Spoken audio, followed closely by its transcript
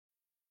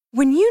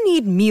When you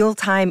need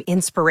mealtime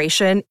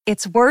inspiration,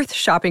 it's worth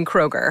shopping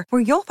Kroger,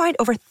 where you'll find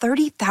over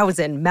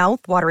 30,000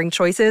 mouth-watering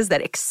choices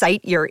that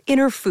excite your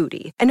inner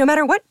foodie. And no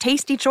matter what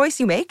tasty choice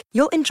you make,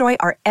 you'll enjoy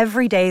our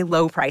everyday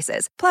low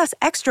prices, plus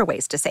extra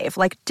ways to save,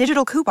 like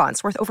digital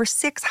coupons worth over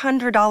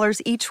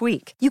 $600 each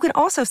week. You can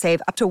also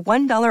save up to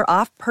 $1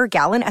 off per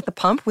gallon at the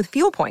pump with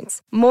fuel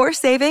points. More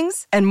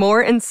savings and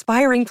more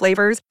inspiring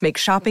flavors make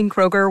shopping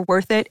Kroger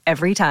worth it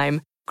every time.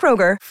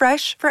 Kroger,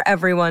 fresh for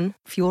everyone.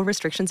 Fuel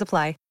restrictions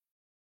apply.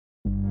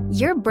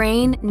 Your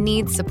brain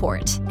needs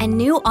support, and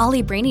new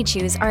Ollie Brainy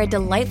Chews are a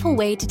delightful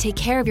way to take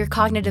care of your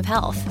cognitive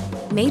health.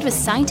 Made with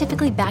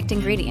scientifically backed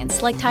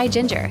ingredients like Thai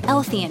ginger,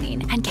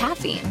 L-theanine, and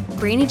caffeine,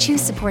 Brainy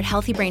Chews support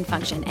healthy brain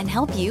function and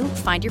help you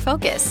find your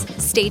focus,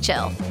 stay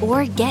chill,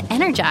 or get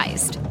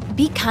energized.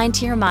 Be kind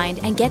to your mind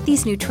and get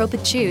these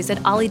nootropic chews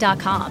at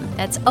ollie.com.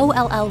 That's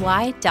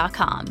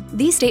OLLY.com.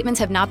 These statements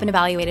have not been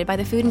evaluated by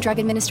the Food and Drug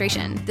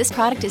Administration. This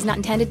product is not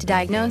intended to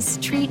diagnose,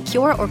 treat,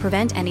 cure, or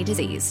prevent any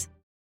disease.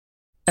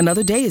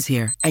 Another day is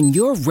here, and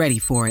you're ready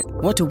for it.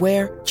 What to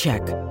wear?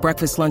 Check.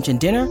 Breakfast, lunch, and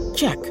dinner?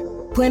 Check.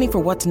 Planning for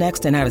what's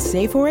next and how to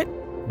save for it?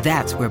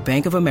 That's where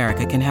Bank of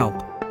America can help.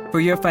 For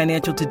your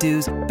financial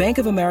to-dos, Bank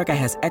of America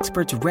has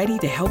experts ready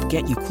to help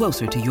get you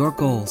closer to your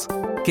goals.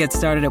 Get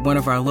started at one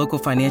of our local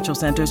financial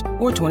centers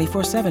or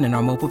 24/7 in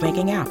our mobile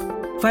banking app.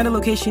 Find a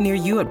location near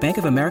you at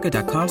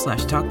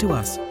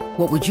bankofamerica.com/talktous.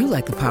 What would you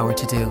like the power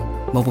to do?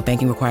 Mobile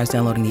banking requires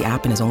downloading the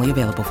app and is only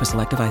available for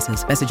select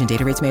devices. Message and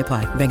data rates may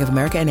apply. Bank of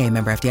America N.A.,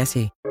 member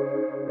FDIC.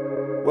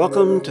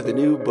 Welcome to the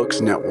New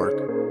Books Network.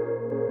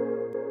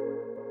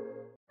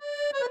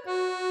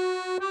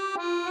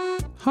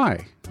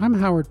 Hi, I'm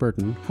Howard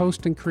Burton,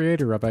 host and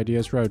creator of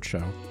Ideas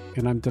Roadshow,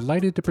 and I'm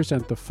delighted to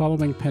present the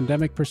following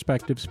Pandemic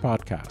Perspectives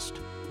podcast,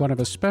 one of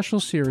a special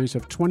series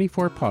of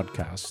 24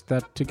 podcasts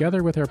that,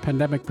 together with our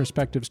Pandemic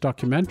Perspectives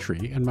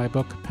documentary and my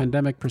book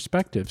Pandemic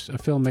Perspectives, A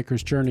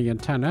Filmmaker's Journey in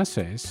 10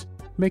 Essays,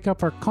 make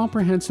up our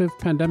comprehensive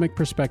Pandemic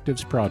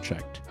Perspectives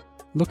project,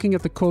 looking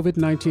at the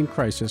COVID-19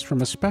 crisis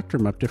from a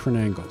spectrum of different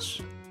angles.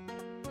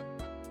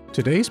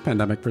 Today's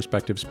Pandemic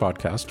Perspectives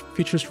podcast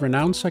features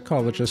renowned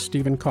psychologist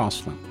Stephen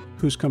Kosslyn,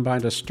 who's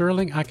combined a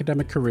sterling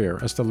academic career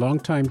as the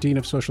longtime Dean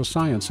of Social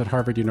Science at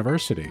Harvard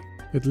University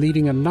with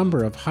leading a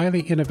number of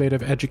highly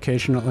innovative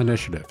educational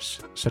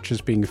initiatives, such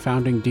as being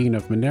founding Dean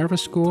of Minerva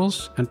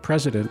Schools and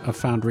President of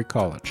Foundry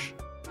College.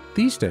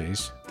 These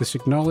days, this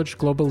acknowledged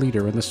global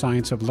leader in the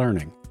science of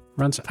learning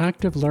runs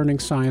Active Learning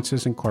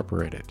Sciences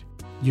Incorporated,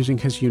 using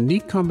his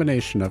unique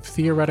combination of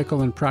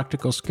theoretical and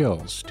practical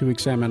skills to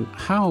examine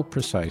how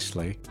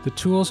precisely the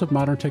tools of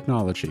modern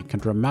technology can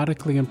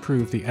dramatically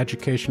improve the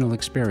educational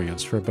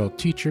experience for both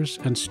teachers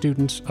and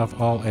students of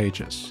all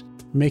ages,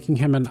 making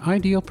him an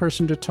ideal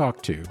person to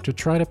talk to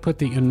try to put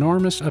the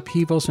enormous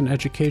upheavals in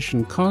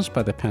education caused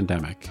by the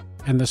pandemic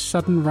and the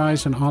sudden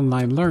rise in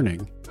online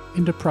learning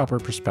into proper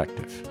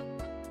perspective.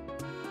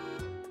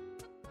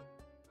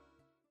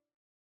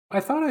 I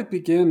thought I'd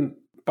begin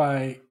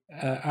by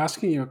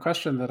asking you a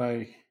question that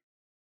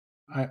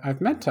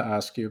I've meant to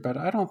ask you, but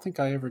I don't think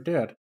I ever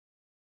did.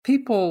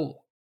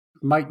 People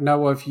might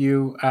know of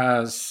you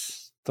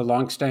as the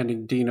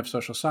longstanding Dean of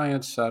Social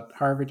Science at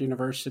Harvard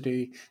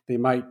University. They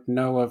might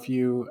know of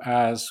you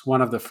as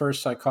one of the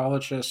first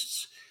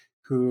psychologists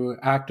who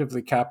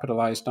actively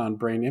capitalized on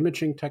brain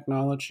imaging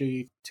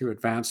technology to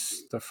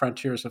advance the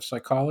frontiers of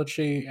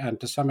psychology and,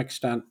 to some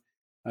extent,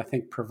 I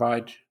think,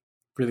 provide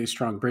really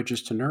strong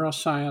bridges to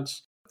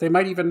neuroscience. They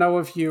might even know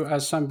of you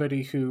as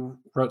somebody who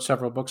wrote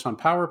several books on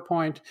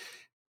PowerPoint.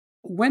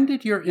 When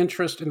did your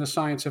interest in the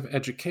science of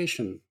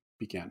education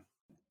begin?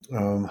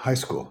 High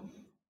school,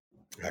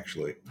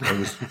 actually.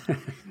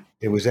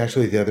 It was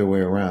actually the other way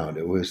around.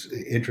 It was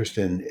interest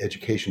in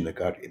education that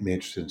got me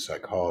interested in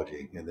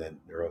psychology and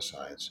then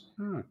neuroscience.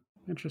 Oh,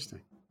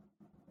 interesting.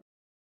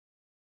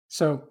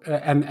 So,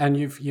 and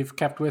you've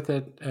kept with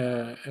it.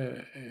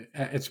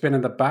 It's been in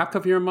the back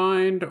of your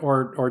mind,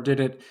 or did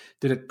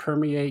it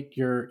permeate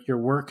your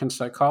work in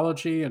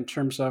psychology in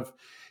terms of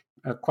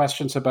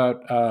questions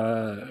about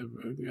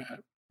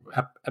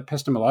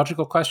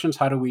epistemological questions?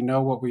 How do we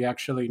know what we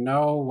actually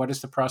know? What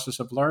is the process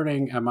of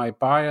learning? Am I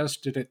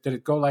biased? Did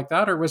it go like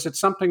that, or was it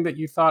something that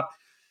you thought,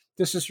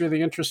 this is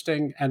really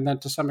interesting, and then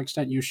to some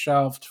extent you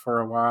shelved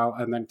for a while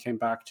and then came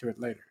back to it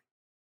later?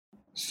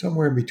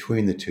 Somewhere in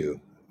between the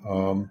two.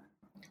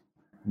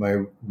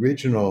 My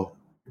original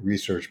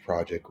research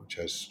project, which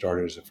I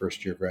started as a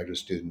first-year graduate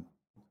student,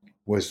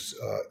 was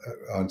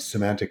on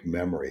semantic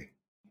memory.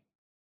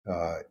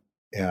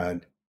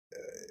 And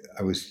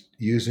I was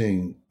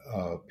using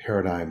a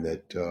paradigm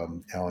that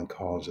Alan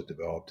Collins had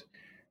developed,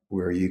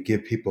 where you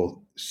give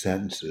people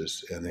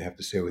sentences and they have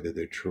to say whether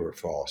they're true or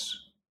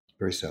false.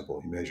 Very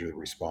simple. You measure the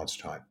response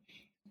time.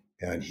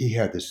 And he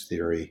had this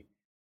theory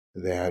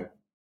that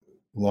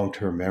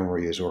long-term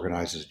memory is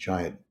organized as a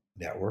giant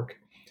network,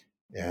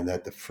 and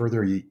that the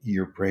further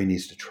your brain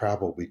needs to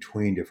travel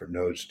between different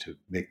nodes to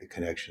make the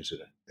connections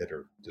that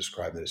are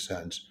described in a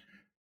sentence,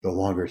 the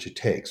longer it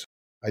takes.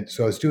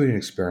 So I was doing an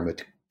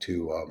experiment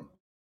to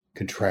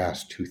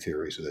contrast two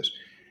theories of this.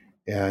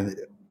 And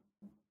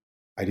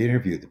I'd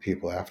interviewed the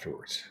people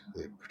afterwards,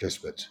 the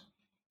participants,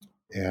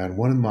 and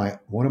one of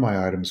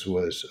my items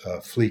was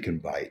flea can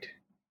bite,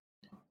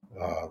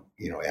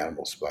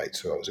 animals bite.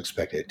 So I was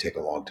expecting it to take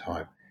a long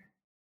time.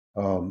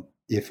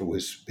 If it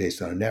was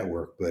based on a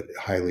network, but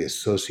highly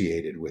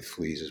associated with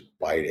fleas as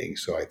biting.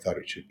 So I thought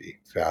it should be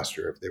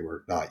faster if they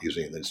were not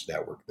using this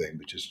network thing,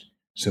 but just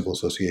simple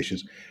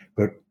associations.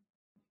 But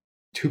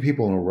 2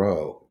 people in a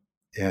row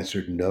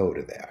answered no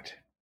to that,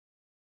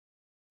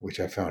 which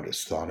I found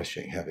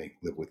astonishing, having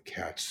lived with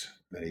cats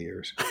many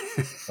years.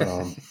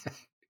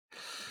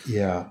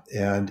 Yeah.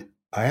 And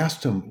I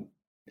asked them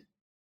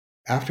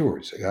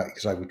afterwards,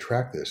 because I would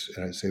track this,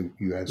 and I'd say,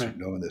 you answered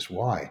no on this,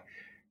 why?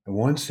 And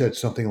one said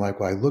something like,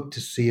 well, I looked to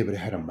see if it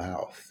had a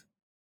mouth,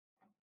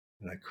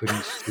 and I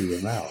couldn't see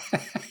a mouth.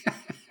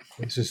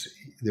 It's just,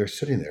 they're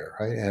sitting there,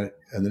 right?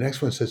 And the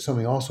next one said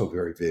something also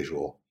very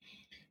visual.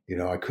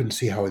 I couldn't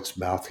see how its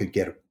mouth could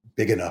get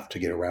big enough to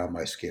get around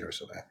my skin or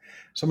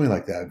something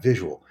like that,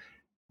 visual.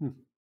 And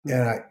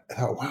I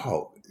thought,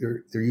 wow,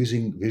 they're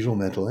using visual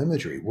mental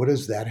imagery. What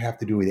does that have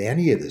to do with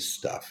any of this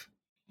stuff?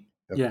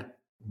 Yeah.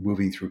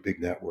 Moving through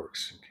big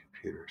networks and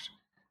computers.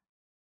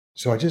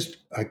 So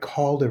I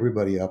called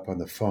everybody up on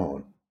the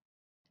phone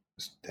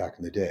back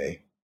in the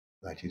day,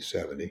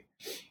 1970,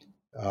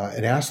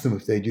 and asked them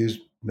if they'd used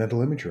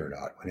mental imagery or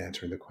not when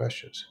answering the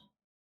questions.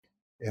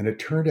 And it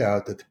turned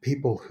out that the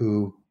people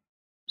who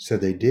said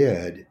they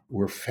did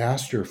were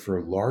faster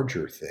for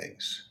larger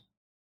things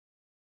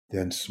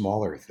than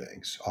smaller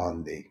things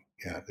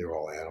they're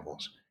all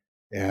animals.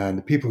 And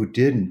the people who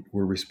didn't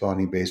were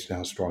responding based on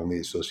how strong the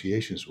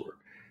associations were.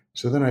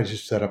 So then I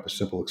just set up a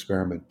simple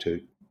experiment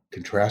to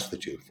contrast the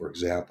two. For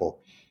example,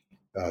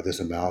 does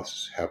a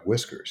mouse have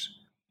whiskers?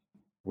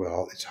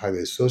 Well, it's highly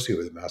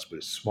associated with a mouse, but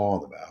it's small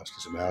in the mouse.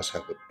 Does a mouse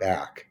have a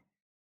back?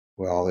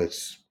 Well,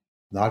 it's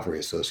not very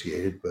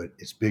associated, but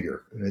it's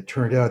bigger. And it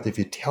turned out that if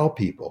you tell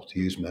people to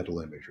use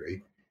mental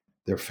imagery,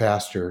 they're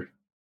faster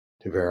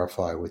to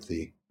verify with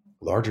the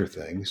larger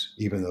things,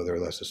 even though they're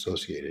less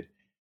associated.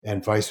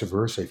 And vice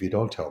versa, if you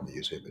don't tell them to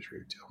use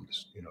imagery, tell them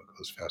to go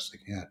as fast as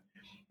they can.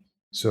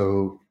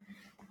 So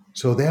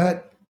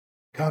that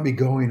got me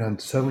going on.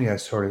 Suddenly I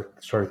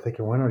started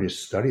thinking, why don't I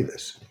just study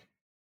this?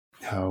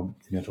 How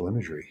mental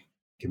imagery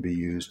can be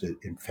used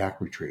in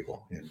fact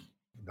retrieval, in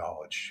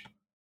knowledge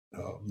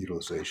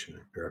utilization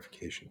and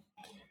verification.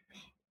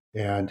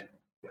 And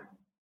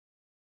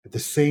at the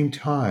same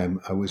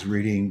time, I was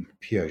reading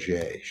Jean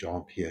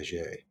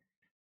Piaget,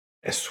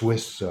 a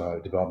Swiss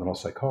developmental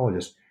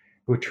psychologist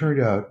who it turned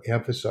out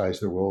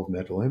emphasized the role of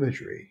mental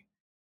imagery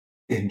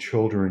in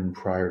children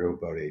prior to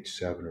about age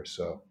 7 or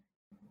so.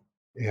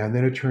 And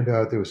then it turned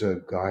out there was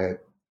a guy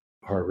at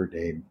Harvard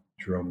named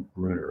Jerome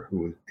Bruner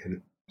who had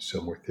a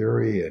similar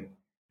theory, and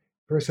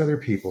various other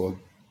people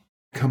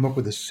come up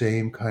with the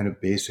same kind of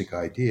basic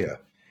idea.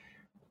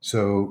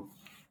 So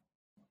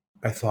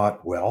I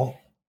thought,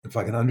 well, if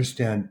I can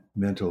understand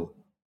mental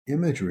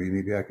imagery,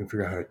 maybe I can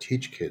figure out how to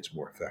teach kids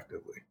more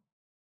effectively.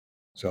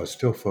 So I was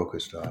still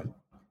focused on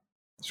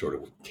sort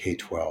of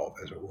K-12,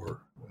 as it were.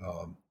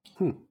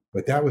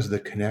 But that was the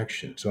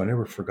connection. So I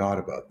never forgot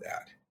about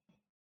that.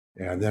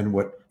 And then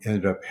what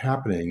ended up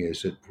happening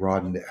is it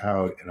broadened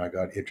out, and I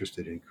got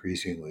interested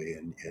increasingly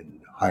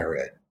in higher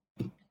ed,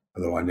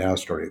 although I'm now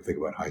starting to think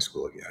about high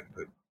school again.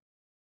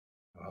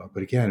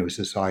 But again, it was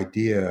this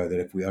idea that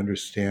if we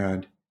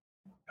understand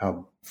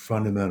how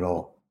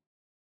fundamental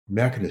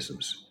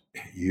mechanisms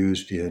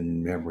used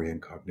in memory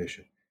and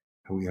cognition,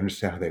 how we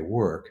understand how they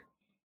work,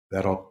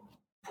 that'll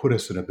put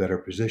us in a better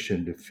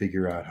position to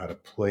figure out how to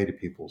play to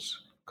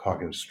people's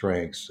cognitive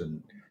strengths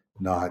and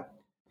not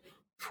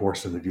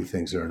force them to do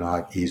things that are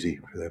not easy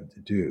for them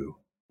to do,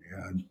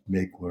 and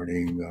make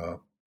learning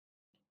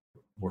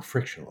more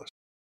frictionless.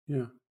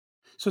 Yeah.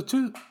 So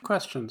 2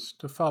 questions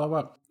to follow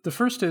up. The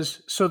first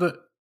is, so that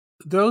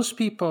those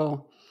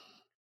people,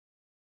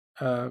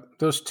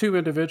 those 2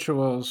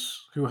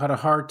 individuals who had a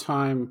hard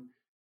time,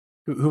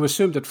 who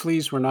assumed that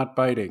fleas were not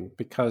biting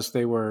because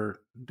they were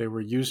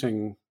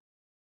using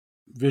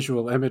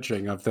visual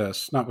imaging of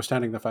this,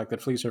 notwithstanding the fact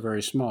that fleas are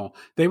very small,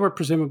 they were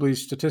presumably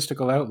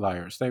statistical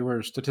outliers. They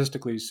were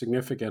statistically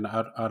significant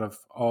out of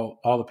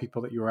all the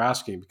people that you were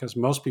asking, because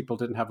most people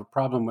didn't have a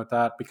problem with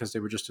that because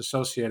they were just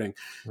associating.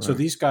 Right. So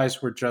these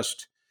guys were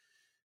just,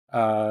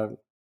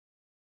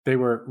 they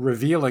were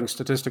revealing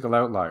statistical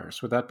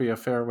outliers. Would that be a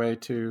fair way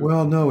to?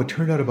 Well, no, it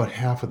turned out about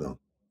half of them.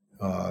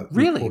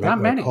 Really? That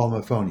many? I called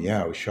my phone.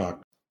 Yeah, I was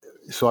shocked.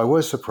 So I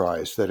was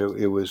surprised that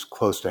it was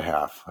close to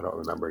half. I don't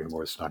remember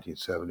anymore. It's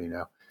 1970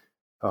 now.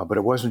 But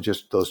it wasn't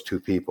just those 2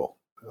 people.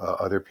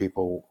 Other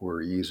people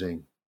were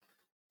using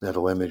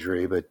mental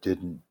imagery, but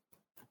didn't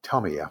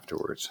tell me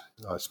afterwards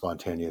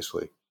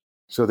spontaneously.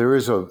 So there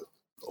is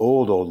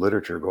old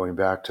literature going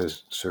back to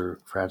Sir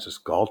Francis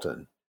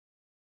Galton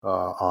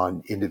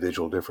on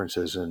individual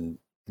differences in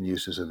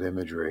uses of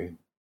imagery.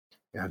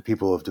 And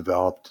people have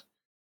developed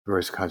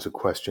various kinds of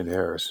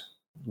questionnaires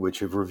which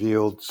have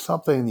revealed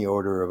something in the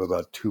order of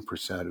about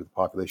 2% of the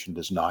population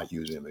does not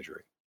use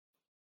imagery.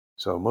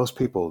 So most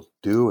people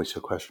do. It's a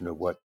question of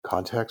what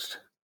context.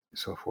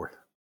 so forth.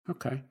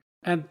 Okay.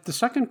 And the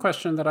second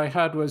question that I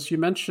had was, you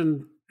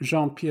mentioned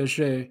Jean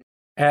Piaget,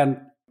 and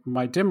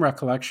my dim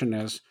recollection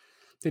is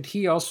that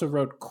he also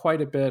wrote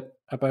quite a bit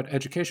about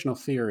educational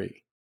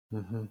theory.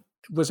 Mm-hmm.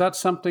 Was that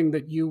something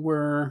that you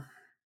were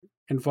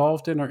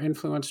involved in or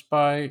influenced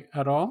by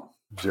at all?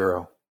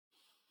 Zero.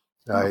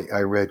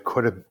 I read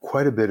quite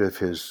a bit of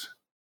his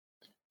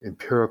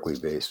empirically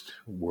based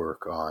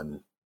work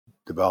on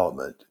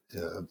development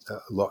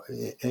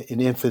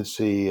in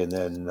infancy and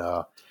then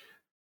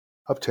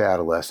up to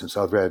adolescence.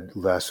 I've read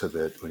less of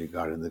it when he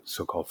got into the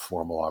so-called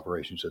formal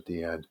operations at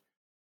the end,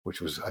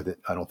 which was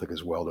I don't think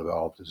as well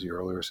developed as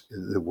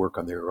the work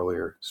on the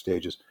earlier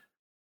stages.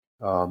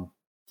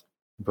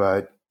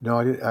 But no,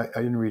 I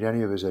didn't read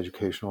any of his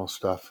educational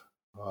stuff.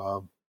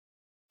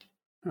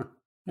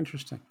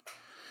 Interesting.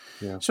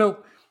 Yeah.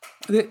 So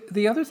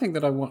the other thing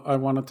that I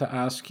wanted to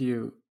ask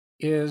you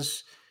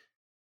is,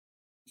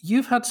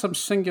 you've had some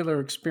singular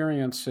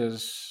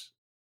experiences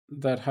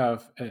that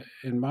have,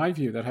 in my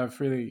view, that have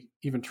really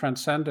even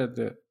transcended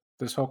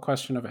this whole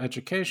question of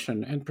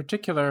education. In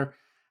particular,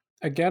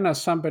 again,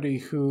 as somebody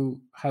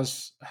who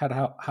has had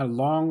a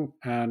long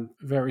and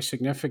very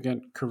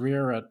significant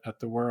career at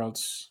the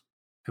world's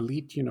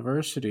elite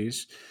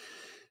universities,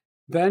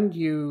 then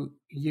you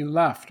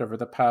left over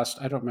the past,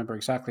 I don't remember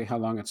exactly how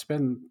long it's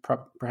been,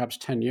 perhaps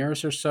 10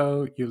 years or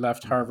so. You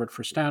left Harvard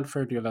for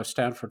Stanford. You left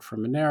Stanford for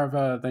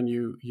Minerva. Then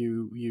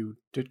you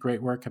did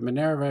great work at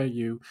Minerva.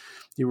 You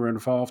were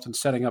involved in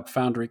setting up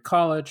Foundry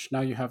College. Now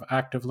you have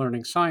Active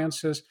Learning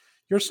Sciences.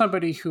 You're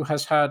somebody who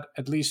has had,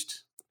 at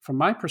least from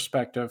my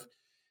perspective,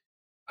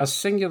 a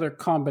singular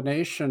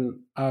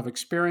combination of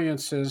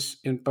experiences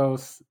in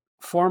both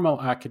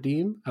formal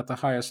academe at the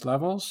highest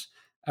levels,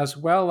 as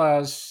well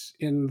as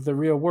in the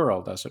real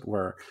world, as it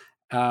were,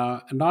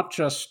 not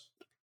just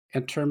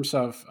in terms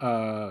of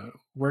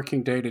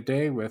working day to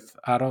day with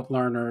adult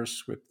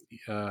learners, with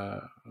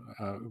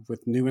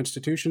new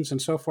institutions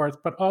and so forth,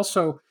 but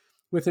also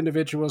with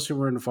individuals who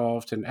were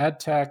involved in ed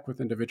tech,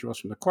 with individuals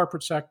from the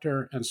corporate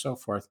sector, and so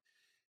forth.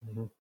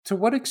 Mm-hmm. To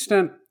what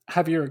extent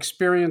have your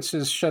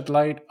experiences shed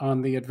light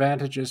on the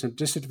advantages and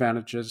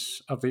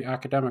disadvantages of the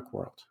academic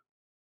world?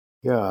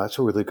 Yeah, that's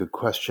a really good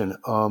question.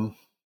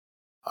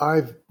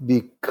 I've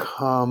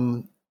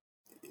become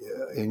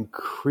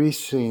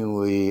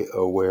increasingly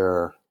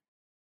aware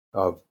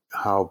of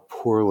how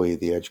poorly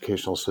the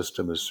educational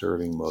system is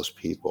serving most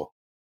people.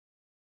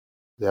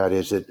 That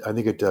is, I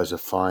think it does a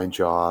fine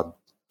job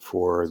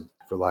for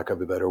lack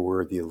of a better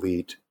word, the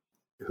elite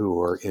who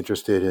are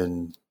interested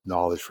in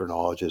knowledge for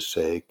knowledge's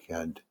sake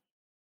and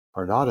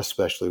are not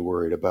especially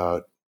worried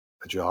about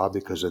a job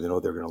because they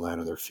know they're going to land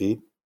on their feet.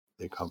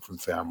 They come from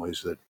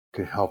families that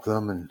can help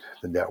them and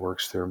the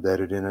networks they're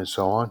embedded in and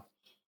so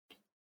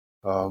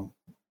on.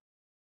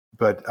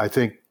 But I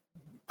think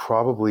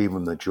probably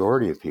even the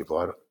majority of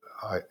people,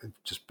 I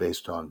just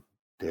based on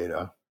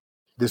data,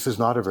 this is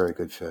not a very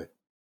good fit.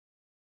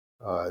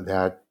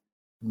 That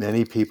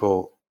many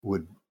people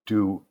would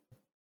do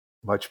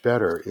much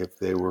better if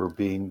they were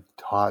being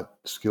taught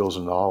skills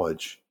and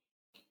knowledge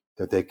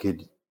that they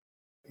could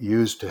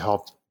use to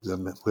help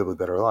them live a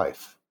better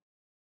life.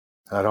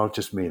 And I don't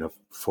just mean a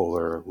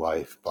fuller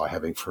life by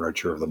having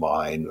furniture of the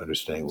mind,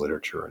 understanding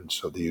literature, and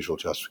so the usual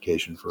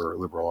justification for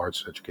liberal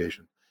arts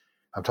education.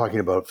 I'm talking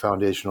about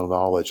foundational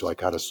knowledge,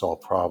 like how to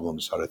solve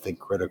problems, how to think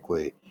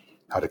critically,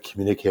 how to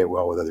communicate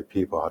well with other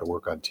people, how to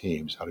work on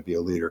teams, how to be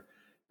a leader.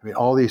 I mean,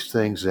 all these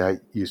things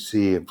that you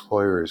see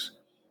employers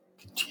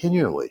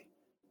continually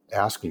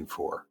asking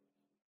for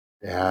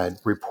and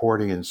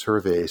reporting in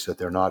surveys that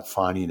they're not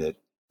finding it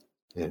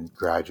in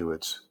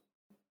graduates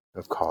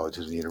of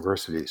colleges and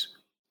universities.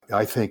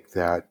 I think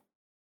that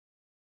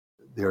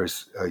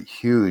there's a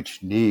huge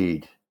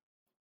need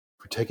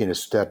for taking a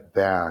step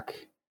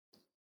back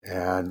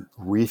and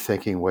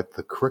rethinking what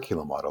the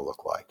curriculum ought to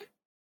look like.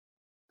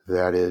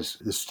 That is,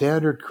 the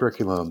standard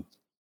curriculum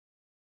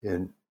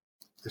in,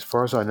 as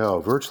far as I know,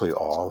 virtually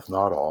all, if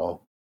not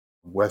all,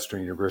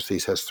 Western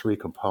universities has three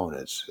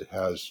components. It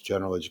has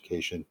general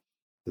education,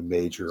 the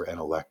major, and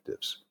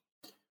electives.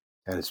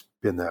 And it's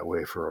been that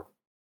way for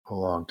a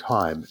long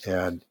time.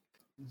 And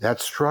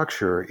that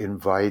structure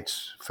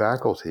invites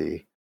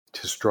faculty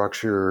to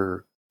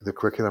structure the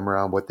curriculum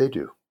around what they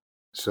do.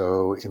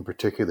 So in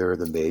particular,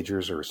 the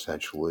majors are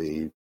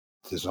essentially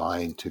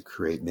designed to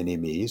create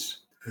mini-me's.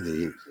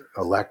 The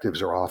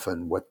electives are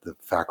often what the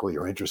faculty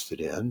are interested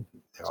in.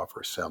 They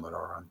offer a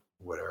seminar on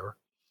whatever.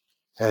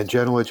 And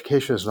general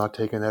education is not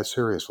taken that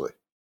seriously,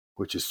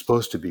 which is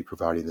supposed to be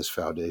providing this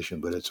foundation,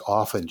 but it's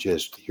often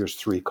just, here's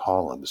 3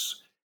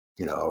 columns.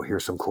 You know,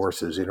 here's some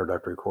courses,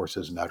 introductory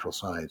courses in natural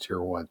science. Here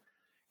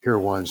are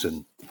ones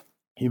in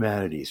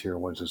humanities. Here are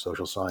ones in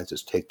social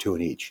sciences. Take 2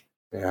 in each.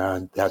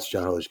 And that's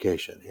general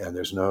education. And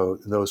there's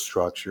no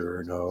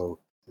structure, no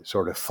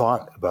sort of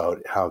thought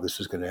about how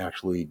this is going to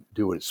actually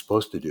do what it's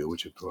supposed to do,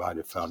 which is provide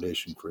a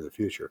foundation for the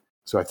future.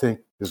 So I think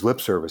there's lip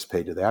service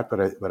paid to that,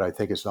 but I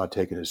think it's not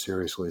taken as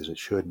seriously as it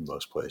should in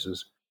most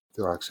places.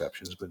 There are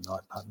exceptions, but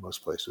not in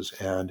most places.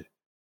 And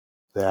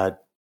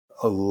that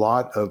a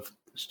lot of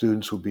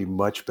students would be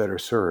much better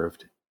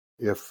served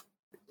if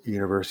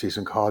universities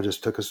and colleges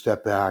took a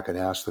step back and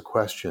asked the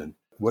question,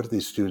 what do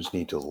these students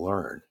need to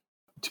learn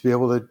to be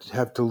able to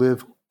have to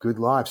live good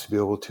lives, to be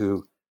able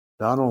to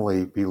not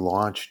only be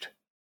launched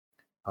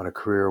on a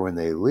career when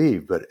they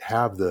leave, but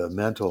have the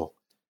mental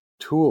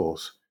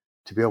tools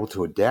to be able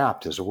to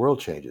adapt as the world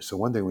changes. So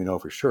one thing we know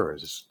for sure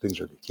is things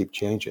are going to keep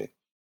changing.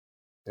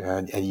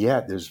 And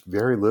yet there's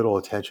very little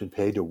attention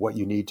paid to what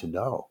you need to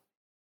know.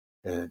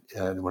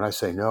 And when I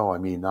say know, I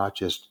mean not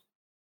just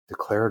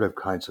declarative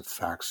kinds of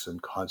facts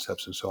and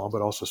concepts and so on,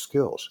 but also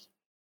skills.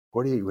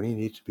 What do you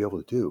need to be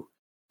able to do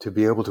to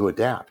be able to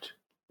adapt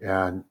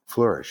and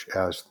flourish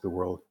as the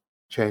world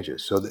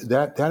changes? So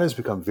that has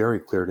become very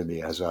clear to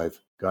me as I've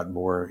gotten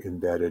more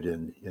embedded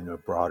in a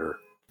broader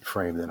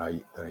frame than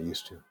I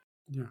used to.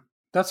 Yeah,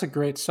 that's a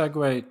great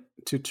segue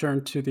to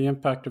turn to the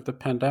impact of the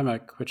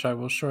pandemic, which I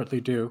will shortly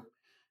do,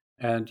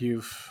 and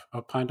you've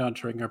opined on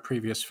during our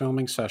previous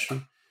filming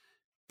session.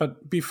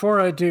 But before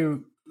I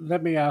do,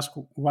 let me ask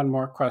one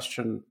more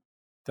question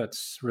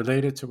that's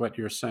related to what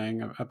you're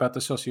saying about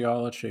the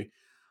sociology.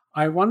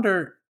 I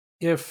wonder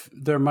if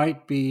there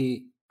might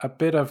be a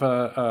bit of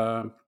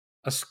a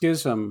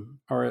schism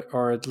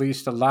or at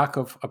least a lack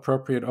of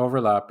appropriate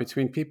overlap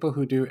between people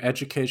who do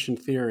education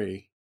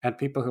theory and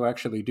people who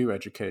actually do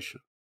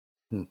education.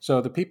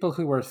 So the people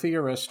who are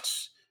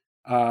theorists,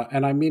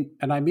 and I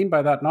mean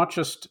by that not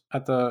just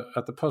at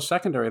the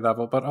post-secondary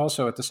level, but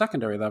also at the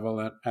secondary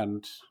level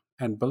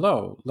and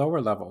below, lower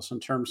levels, in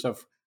terms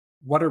of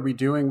what are we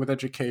doing with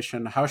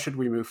education? How should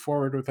we move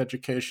forward with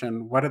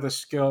education? What are the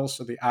skills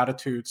or the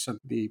attitudes and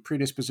the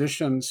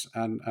predispositions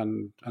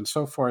and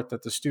so forth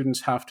that the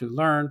students have to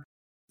learn?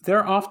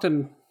 They're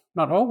often,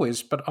 not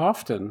always, but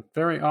often,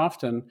 very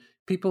often,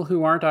 people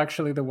who aren't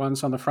actually the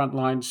ones on the front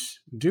lines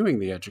doing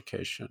the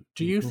education.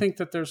 Do you think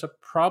that there's a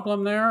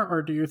problem there,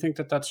 or do you think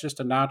that that's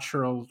just a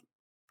natural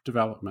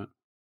development?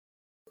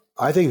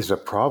 I think it's a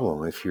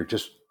problem if you're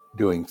just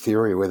doing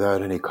theory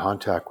without any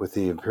contact with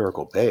the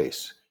empirical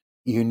base.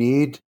 You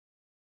need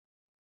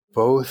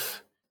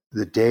both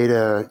the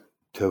data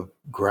to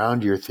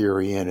ground your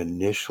theory in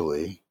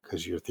initially,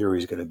 because your theory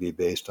is going to be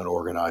based on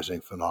organizing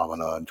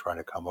phenomena and trying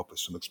to come up with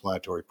some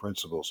explanatory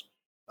principles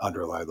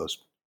underlie those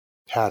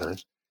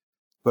patterns.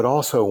 But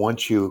also,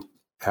 once you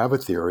have a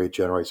theory, it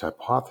generates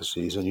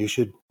hypotheses, and you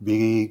should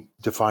be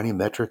defining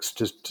metrics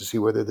to see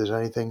whether there's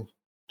anything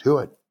to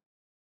it.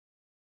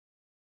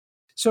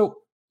 So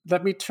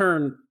let me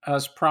turn,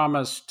 as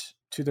promised,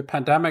 to the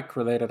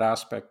pandemic-related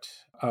aspect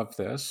of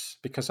this,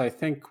 because I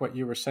think what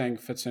you were saying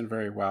fits in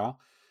very well.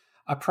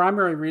 A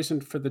primary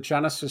reason for the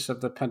genesis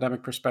of the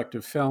Pandemic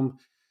Perspective film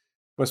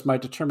was my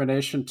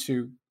determination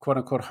to, quote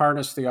unquote,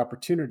 harness the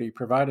opportunity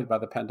provided by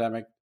the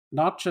pandemic,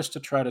 not just to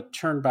try to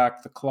turn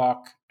back the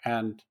clock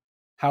and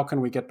how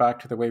can we get back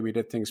to the way we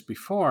did things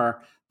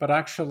before, but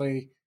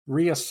actually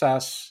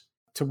reassess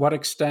to what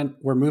extent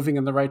we're moving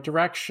in the right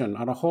direction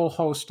on a whole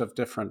host of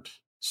different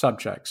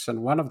subjects.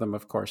 And one of them,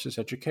 of course, is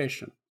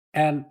education.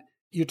 And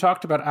you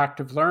talked about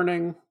active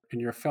learning in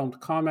your filmed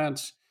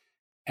comments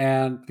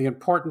and the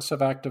importance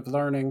of active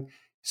learning.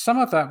 Some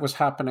of that was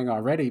happening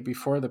already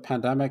before the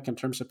pandemic in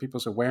terms of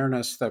people's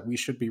awareness that we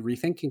should be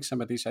rethinking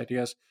some of these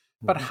ideas.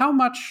 But how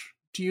much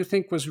do you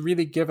think was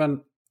really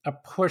given a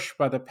push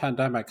by the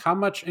pandemic? How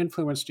much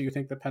influence do you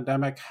think the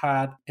pandemic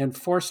had in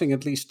forcing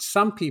at least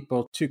some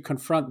people to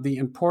confront the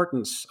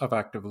importance of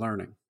active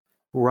learning?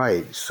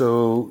 Right.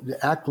 So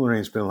the active learning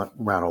has been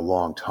around a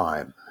long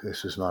time.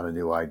 This is not a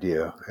new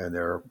idea. And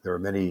there are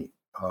many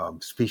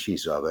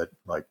species of it,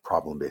 like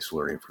problem-based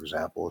learning, for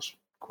example, is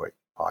quite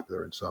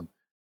popular in some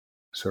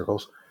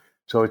circles.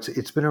 So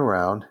it's been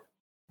around.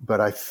 But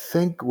I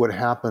think what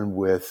happened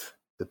with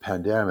the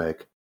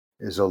pandemic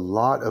is a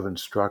lot of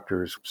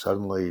instructors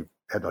suddenly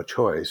had no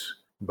choice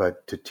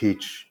but to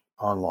teach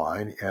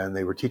online, and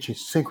they were teaching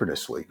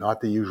synchronously,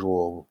 not the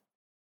usual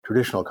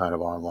traditional kind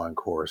of online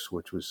course,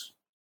 which was,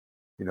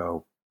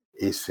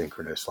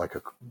 asynchronous, like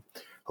a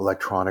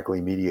electronically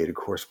mediated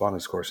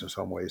correspondence course in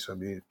some ways. I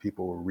mean,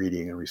 people were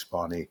reading and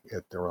responding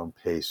at their own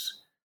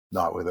pace,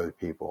 not with other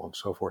people and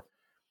so forth.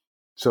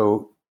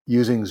 So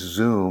using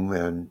Zoom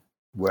and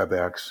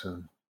WebEx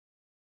and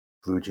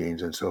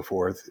BlueJeans and so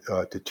forth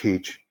to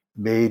teach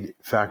made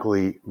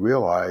faculty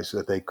realize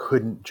that they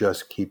couldn't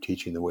just keep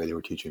teaching the way they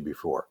were teaching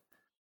before.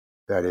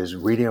 That is,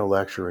 reading a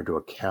lecture into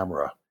a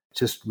camera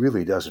just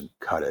really doesn't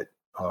cut it.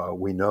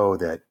 We know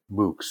that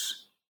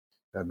MOOCs,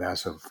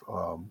 massive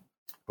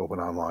open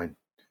online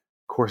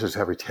courses,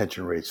 have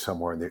retention rates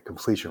somewhere in the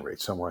completion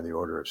rates somewhere in the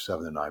order of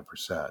 7 to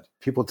 9%.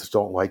 People just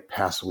don't like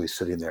passively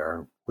sitting there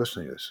and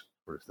listening to this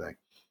sort of thing.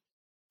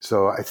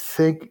 So I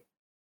think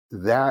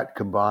that,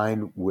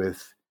 combined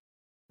with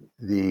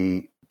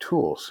the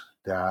tools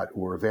that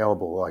were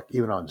available, like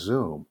even on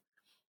Zoom,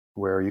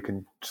 where you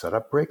can set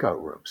up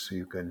breakout rooms, so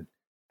you can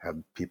have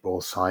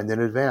people signed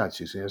in advance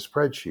using a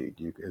spreadsheet.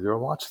 There are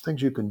lots of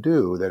things you can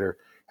do that are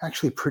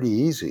actually pretty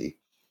easy,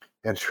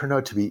 and turn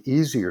out to be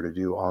easier to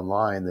do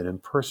online than in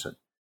person.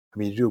 I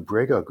mean, you do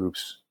breakout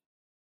groups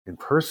In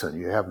person,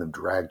 you have them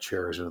drag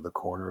chairs into the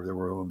corner of the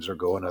rooms or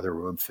go in another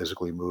room,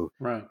 physically move.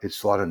 Right.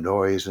 It's a lot of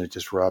noise and it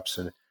disrupts.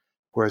 And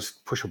whereas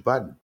push a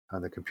button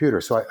on the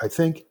computer. So I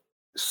think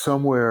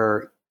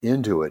somewhere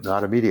into it,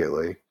 not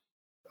immediately,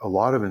 a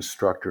lot of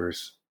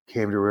instructors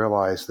came to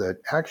realize that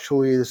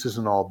actually this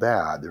isn't all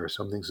bad. There are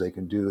some things they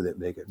can do that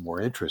make it more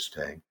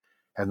interesting.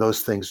 And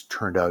those things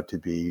turned out to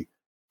be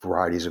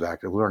varieties of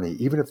active learning,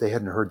 even if they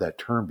hadn't heard that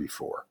term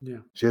before. Yeah.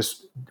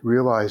 Just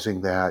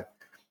realizing that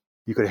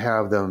you could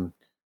have them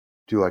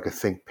do like a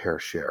think, pair,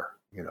 share,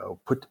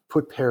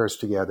 put pairs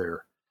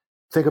together,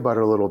 think about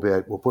it a little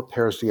bit. We'll put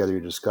pairs together,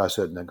 you discuss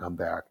it, and then come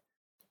back.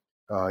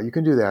 You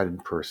can do that in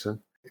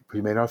person.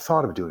 You may not have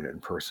thought of doing it in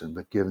person,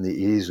 but given the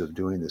ease of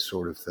doing this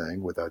sort of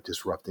thing without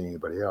disrupting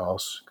anybody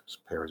else, because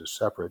pairs are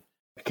separate,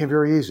 it became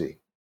very easy.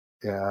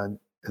 And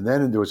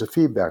then there was a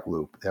feedback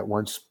loop that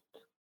once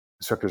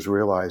instructors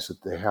realized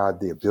that they had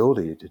the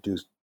ability to do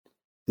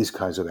these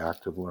kinds of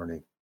active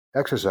learning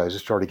exercises,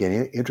 started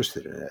getting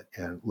interested in it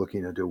and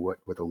looking into what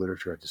the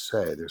literature had to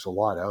say. There's a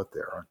lot out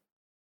there on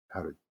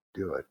how to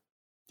do it.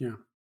 Yeah.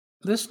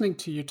 Listening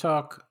to you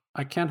talk,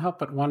 I can't help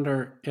but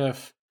wonder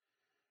if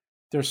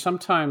there's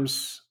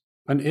sometimes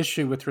an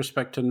issue with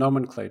respect to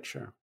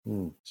nomenclature.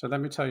 So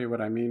let me tell you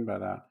what I mean by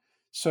that.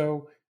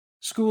 So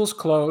schools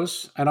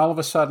close, and all of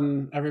a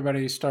sudden,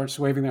 everybody starts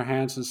waving their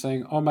hands and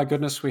saying, oh my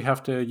goodness, we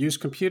have to use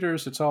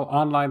computers. It's all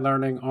online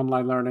learning,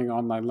 online learning,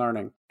 online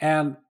learning.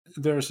 And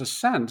there's a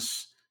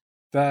sense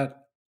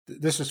that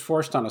this is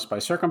forced on us by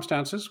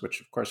circumstances, which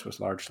of course was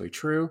largely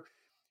true.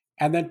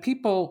 And then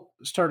people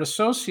start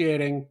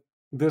associating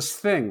this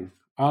thing,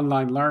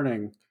 online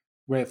learning,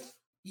 with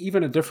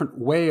even a different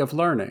way of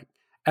learning.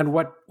 And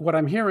what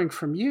I'm hearing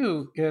from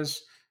you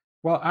is,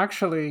 well,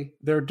 actually,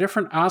 there are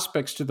different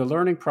aspects to the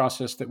learning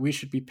process that we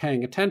should be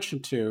paying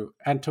attention to.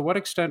 And to what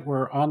extent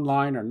we're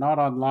online or not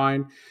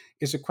online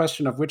is a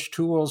question of which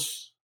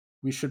tools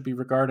we should be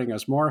regarding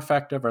as more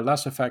effective or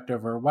less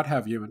effective or what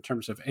have you in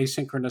terms of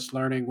asynchronous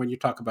learning. When you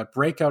talk about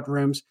breakout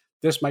rooms,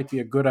 this might be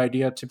a good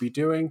idea to be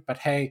doing, but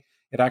hey,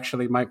 it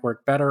actually might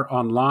work better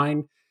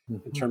online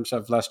in terms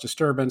of less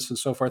disturbance and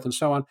so forth and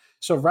so on.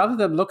 So rather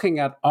than looking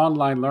at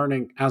online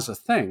learning as a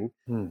thing,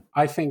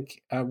 I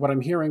think what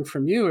I'm hearing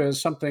from you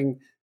is something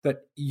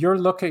that you're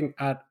looking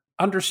at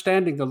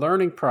understanding the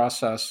learning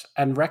process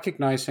and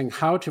recognizing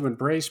how to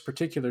embrace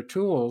particular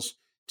tools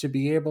to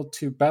be able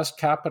to best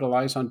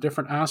capitalize on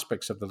different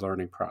aspects of the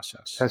learning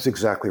process. That's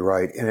exactly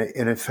right. And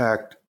in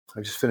fact,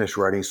 I just finished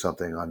writing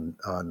something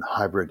on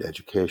hybrid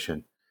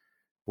education,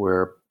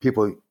 where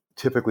people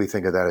typically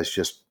think of that as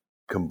just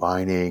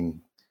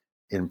combining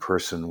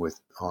in-person with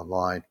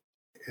online.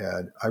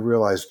 And I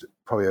realized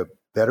probably a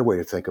better way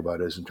to think about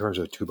it is in terms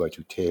of a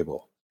 2x2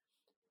 table,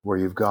 where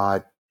you've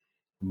got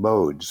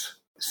modes,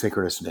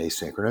 synchronous and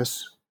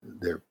asynchronous.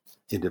 They're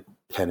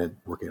independent,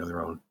 working on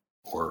their own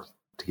or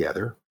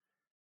together.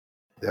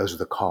 Those are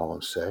the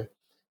columns, say.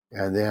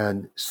 And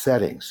then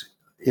settings,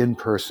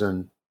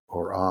 in-person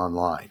or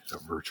online, or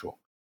virtual.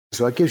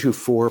 So that gives you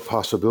 4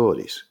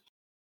 possibilities.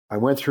 I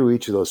went through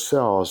each of those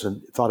cells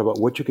and thought about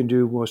what you can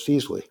do most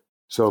easily.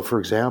 So, for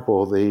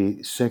example,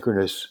 the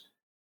synchronous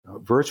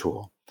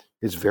virtual,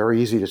 it's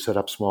very easy to set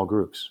up small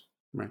groups,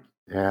 right,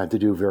 and to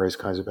do various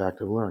kinds of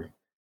active learning.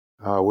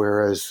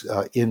 Whereas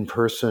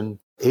in-person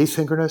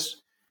asynchronous,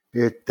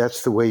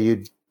 that's the way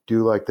you'd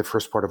do like the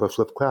first part of a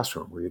flipped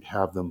classroom, where you'd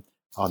have them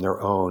on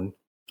their own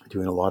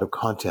doing a lot of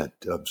content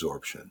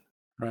absorption.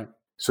 Right.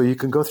 So you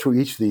can go through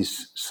each of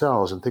these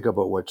cells and think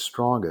about what's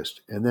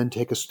strongest, and then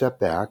take a step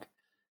back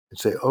and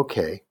say,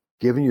 okay,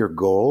 given your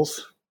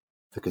goals,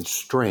 the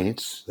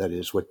constraints, that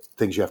is what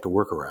things you have to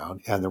work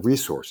around, and the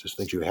resources,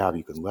 things you have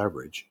you can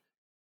leverage,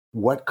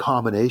 what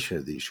combination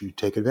of these should you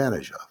take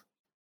advantage of?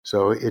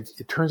 So it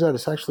turns out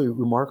it's actually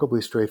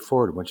remarkably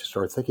straightforward once you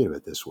start thinking of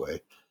it this way.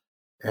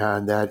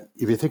 And that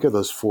if you think of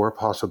those 4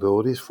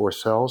 possibilities, 4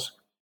 cells,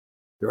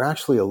 there are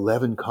actually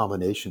 11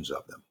 combinations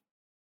of them.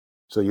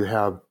 So you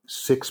have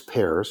 6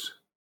 pairs,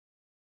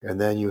 and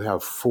then you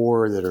have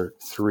 4 that are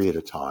 3 at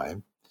a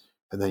time,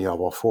 and then you have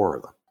all 4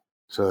 of them.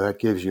 So that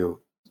gives you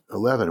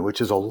 11,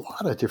 which is a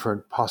lot of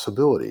different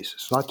possibilities.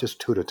 It's not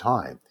just 2 at a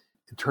time.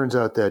 It turns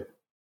out that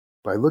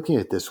by looking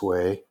at it this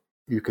way,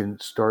 you can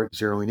start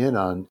zeroing in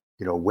on,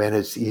 when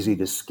it's easy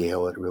to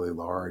scale it really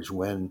large,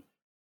 when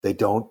they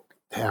don't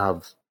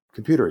have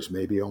computers,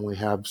 maybe only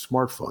have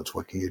smartphones,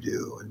 what can you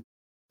do? And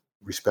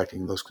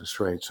respecting those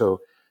constraints.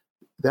 So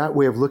that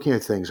way of looking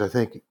at things, I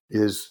think,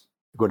 is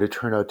going to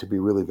turn out to be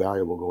really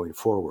valuable going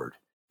forward.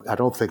 I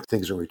don't think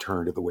things are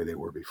returned to the way they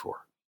were before.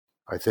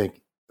 I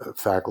think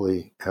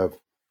faculty have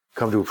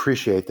come to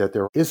appreciate that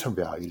there is some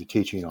value to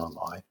teaching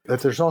online,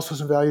 that there's also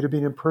some value to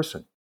being in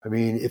person. I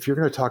mean, if you're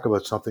going to talk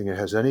about something that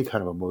has any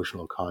kind of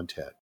emotional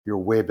content, you're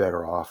way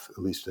better off, at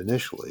least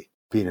initially,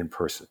 being in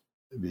person,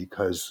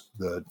 because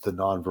the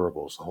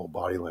nonverbals, the whole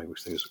body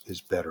language thing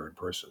is better in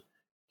person,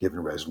 given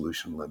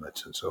resolution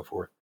limits and so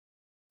forth.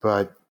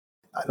 But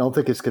I don't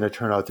think it's going to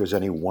turn out there's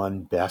any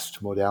one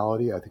best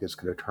modality. I think it's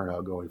going to turn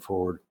out going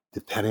forward,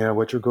 depending on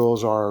what your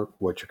goals are,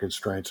 what your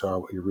constraints are,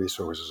 what your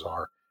resources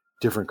are,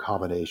 different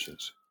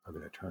combinations are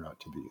going to turn out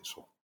to be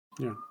useful.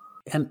 Yeah.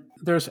 And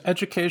there's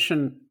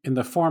education in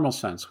the formal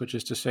sense, which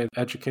is to say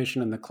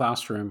education in the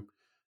classroom,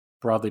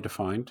 broadly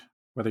defined,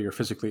 whether you're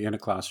physically in a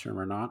classroom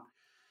or not.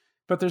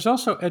 But there's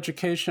also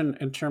education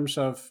in terms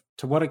of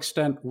to what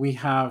extent we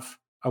have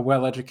a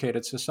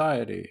well-educated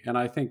society. And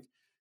I think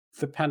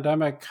the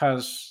pandemic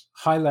has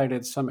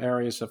highlighted some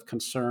areas of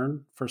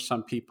concern for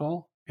some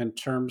people in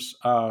terms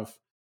of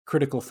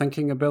critical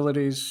thinking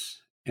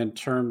abilities, in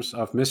terms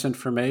of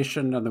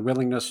misinformation and the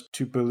willingness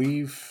to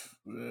believe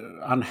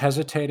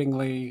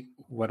unhesitatingly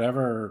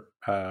whatever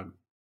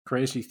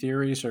crazy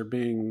theories are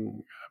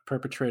being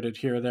perpetrated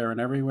here, there,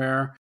 and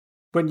everywhere.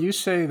 When you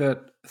say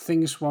that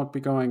things won't be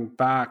going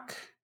back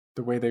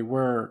the way they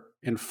were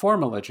in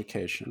formal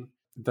education,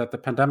 that the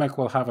pandemic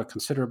will have a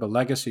considerable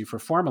legacy for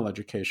formal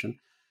education,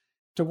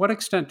 to what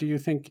extent do you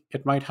think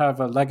it might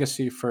have a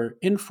legacy for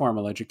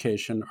informal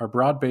education or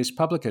broad-based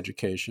public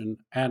education?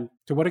 And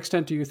to what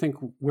extent do you think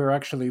we're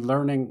actually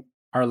learning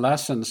our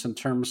lessons in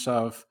terms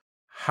of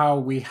how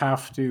we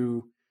have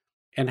to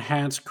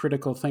enhance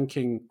critical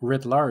thinking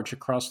writ large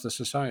across the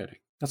society?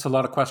 That's a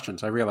lot of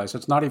questions. I realize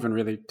it's not even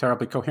really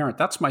terribly coherent.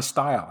 That's my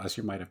style, as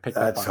you might have picked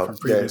up on from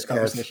previous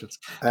conversations.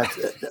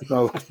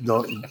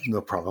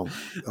 No problem.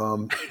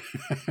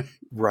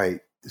 Right.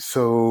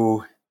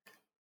 So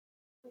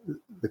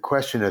the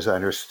question, as I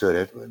understood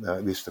it,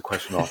 at least the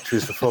question I'll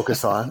choose to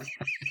focus on,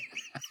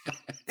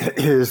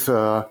 is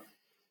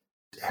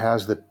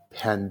has the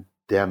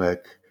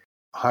pandemic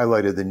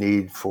highlighted the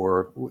need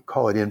for, we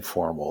call it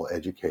informal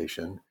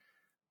education,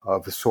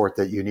 of the sort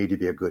that you need to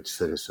be a good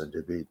citizen,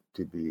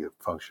 to be a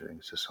functioning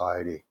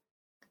society,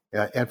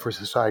 and for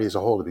society as a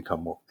whole to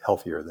become more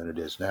healthier than it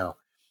is now.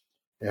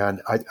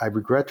 And I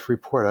regret to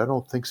report, I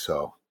don't think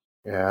so.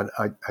 And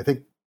I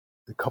think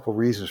a couple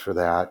reasons for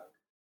that.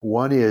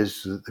 One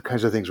is the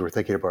kinds of things we're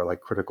thinking about,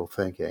 like critical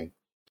thinking,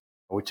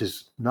 which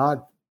has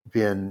not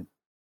been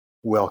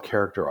well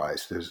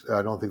characterized.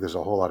 I don't think there's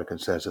a whole lot of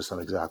consensus on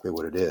exactly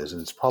what it is.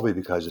 And it's probably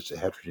because it's a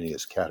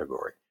heterogeneous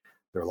category.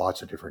 There are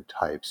lots of different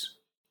types.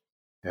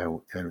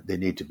 And they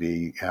need to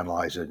be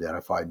analyzed and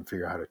identified and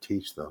figure out how to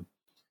teach them.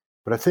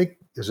 But I think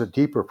there's a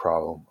deeper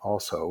problem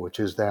also, which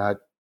is that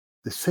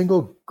the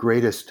single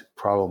greatest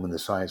problem in the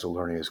science of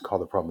learning is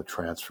called the problem of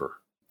transfer.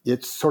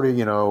 It's sort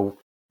of,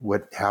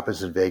 what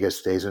happens in Vegas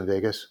stays in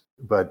Vegas,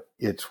 but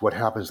it's what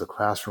happens in the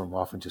classroom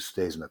often just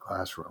stays in the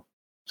classroom.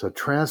 So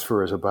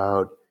transfer is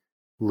about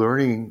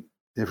learning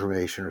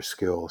information or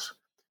skills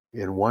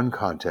in one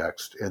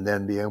context and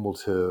then be able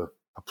to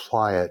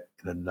apply it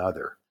in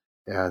another.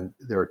 And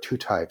there are two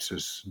types.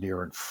 There's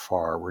near and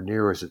far. Where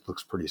near is it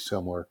looks pretty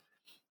similar,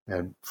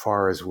 and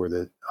far is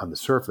where on the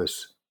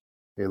surface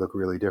they look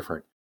really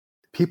different.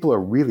 People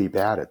are really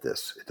bad at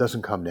this. It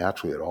doesn't come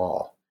naturally at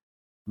all.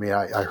 I mean,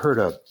 I heard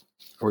a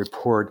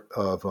report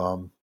of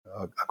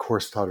a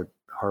course taught at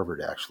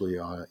Harvard, actually,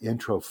 on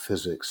intro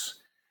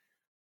physics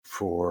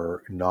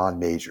for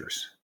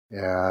non-majors.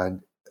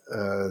 And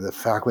the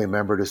faculty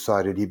member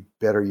decided he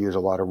better use a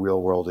lot of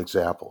real-world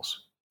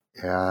examples.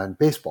 And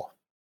baseball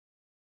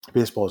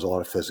has a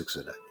lot of physics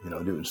in it.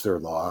 Newton's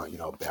third law,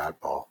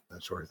 bat ball,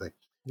 that sort of thing.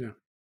 Yeah.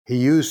 He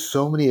used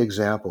so many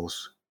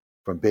examples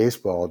from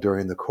baseball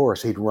during the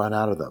course, he'd run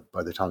out of them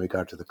by the time he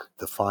got to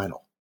the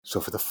final. So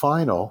for the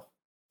final,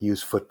 he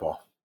used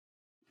football.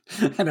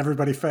 And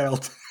everybody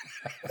failed.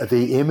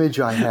 The image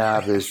I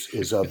have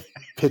is of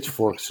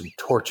pitchforks and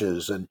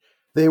torches, and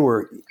they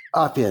were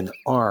up in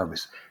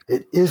arms.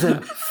 It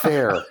isn't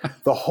fair.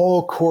 The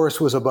whole course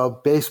was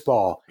about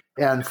baseball.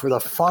 And for the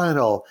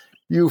final,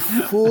 you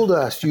fooled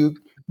us. You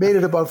made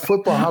it about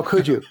football. How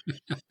could you?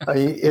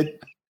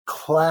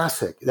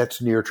 Classic.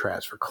 That's near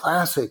transfer.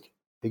 Classic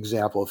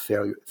example of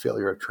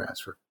failure of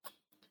transfer.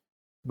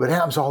 But it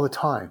happens all the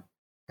time.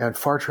 And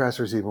far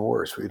transfer is even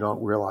worse. We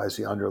don't realize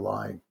the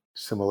underlying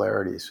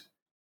similarities.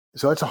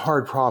 So it's a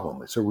hard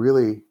problem. It's a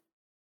really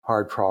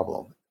hard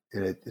problem.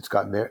 And it's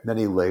got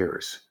many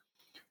layers.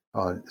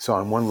 So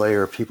on one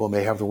layer, people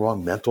may have the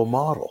wrong mental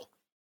model.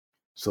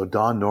 So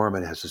Don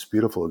Norman has this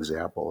beautiful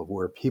example of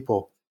where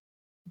people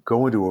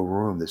go into a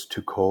room that's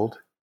too cold,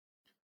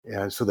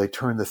 and so they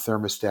turn the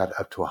thermostat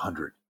up to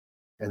 100.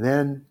 And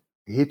then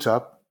it heats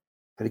up,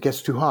 and it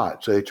gets too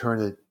hot, so they turn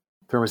the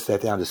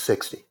thermostat down to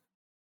 60.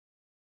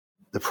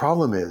 The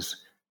problem is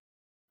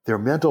their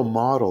mental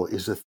model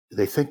is that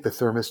they think the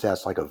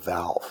thermostat's like a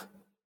valve.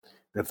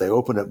 And if they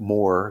open it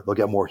more, they'll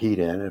get more heat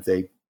in. And if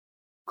they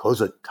close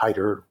it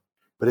tighter,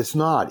 but it's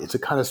not. It's a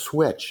kind of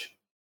switch.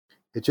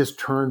 It just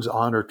turns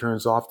on or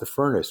turns off the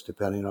furnace,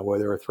 depending on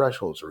whether a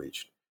threshold's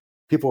reached.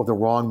 People have the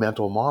wrong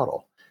mental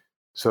model.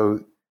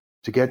 So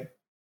to get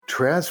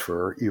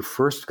transfer, you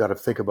first got to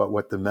think about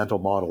what the mental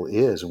model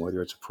is and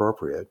whether it's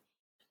appropriate.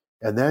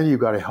 And then you've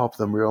got to help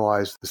them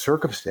realize the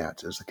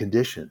circumstances, the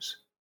conditions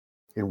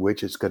in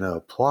which it's going to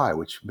apply,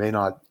 which may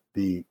not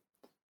be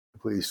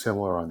completely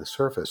similar on the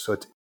surface. So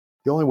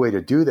the only way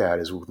to do that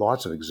is with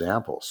lots of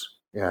examples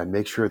and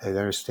make sure they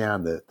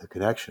understand the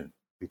connection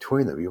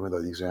between them, even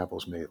though the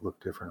examples may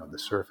look different on the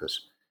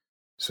surface.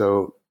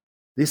 So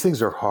These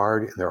things are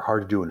hard, and they're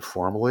hard to do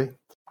informally.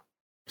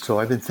 So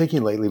I've been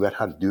thinking lately about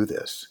how to do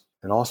this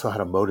and also how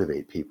to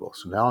motivate people.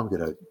 So now I'm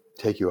going to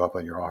take you up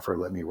on your offer.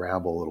 Let me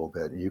ramble a little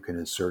bit, and you can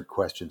insert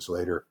questions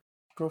later.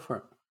 Go for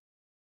it.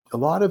 A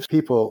lot of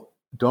people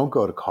don't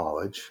go to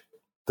college,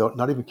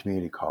 not even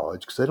community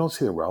college, because they don't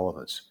see the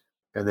relevance.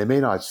 And they may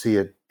not see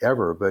it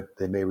ever, but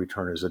they may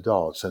return as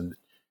adults. And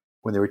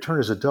when they return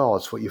as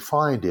adults, what you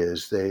find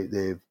is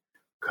they've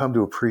come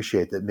to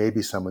appreciate that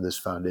maybe some of this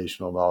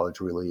foundational knowledge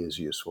really is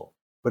useful.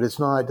 But it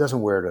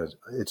doesn't wear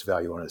its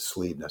value on its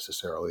sleeve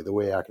necessarily. The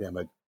way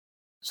academic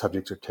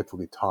subjects are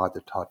typically taught,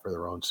 they're taught for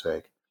their own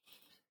sake.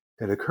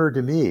 It occurred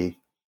to me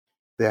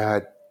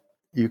that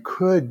you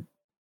could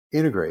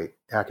integrate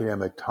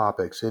academic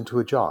topics into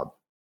a job.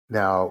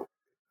 Now,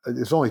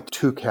 there's only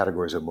two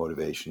categories of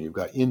motivation. You've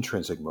got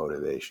intrinsic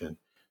motivation,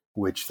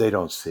 which they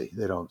don't see.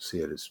 They don't see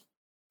it as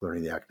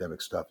learning the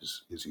academic stuff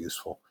is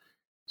useful.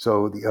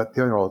 So the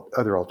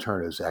other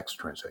alternative is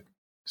extrinsic.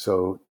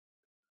 So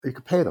you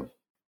could pay them,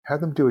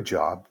 have them do a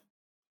job,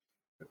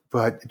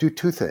 but do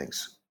two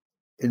things.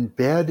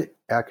 Embed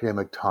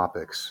academic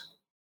topics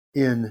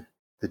in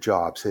the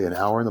job, say an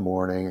hour in the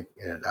morning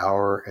and an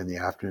hour in the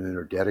afternoon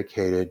are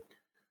dedicated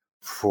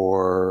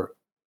for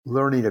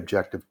learning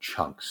objective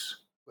chunks.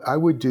 I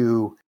would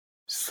do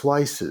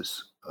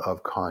slices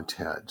of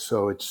content.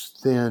 So it's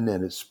thin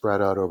and it's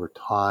spread out over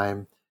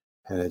time,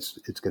 and it's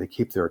going to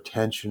keep their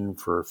attention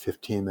for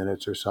 15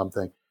 minutes or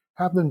something.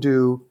 Have them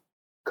do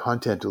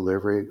content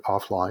delivery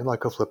offline,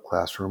 like a flipped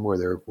classroom where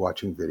they're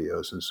watching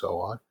videos and so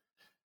on.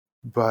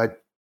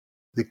 But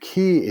the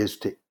key is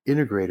to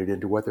integrate it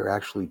into what they're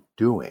actually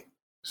doing,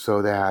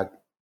 so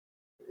that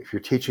if you're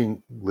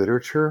teaching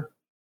literature,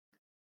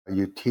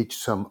 you teach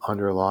some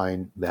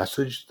underlying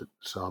message,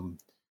 some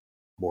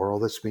moral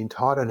that's being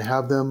taught, and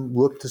have them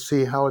look to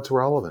see how it's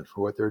relevant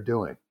for what they're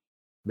doing.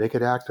 Make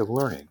it active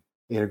learning,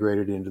 integrate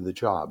it into the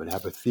job, and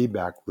have a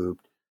feedback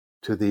loop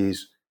to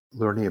these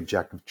learning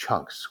objective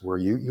chunks where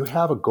you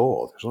have a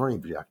goal. There's a learning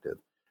objective.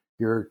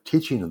 You're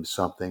teaching them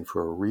something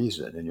for a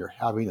reason, and you're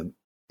having them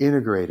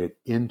integrate it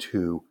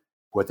into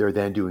what they're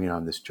then doing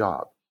on this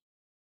job.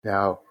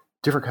 Now,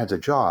 different kinds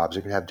of jobs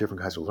are going to have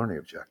different kinds of learning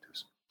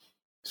objectives.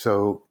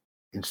 So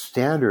in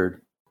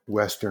standard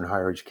Western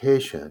higher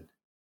education,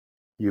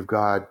 you've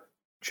got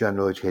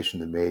general education,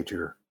 the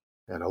major,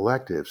 and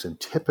electives. And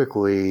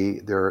typically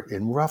they're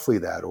in roughly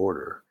that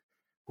order,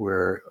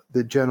 where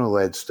the general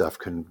ed stuff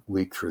can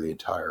leak through the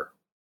entire,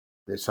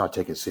 it's not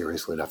taken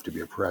seriously enough to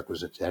be a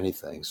prerequisite to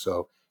anything.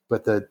 So,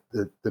 but the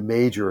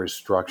major is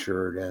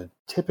structured, and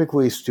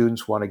typically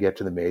students want to get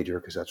to the major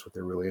because that's what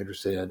they're really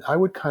interested in. I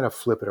would kind of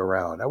flip it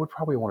around. I would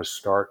probably want to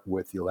start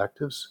with the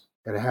electives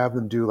and have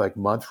them do like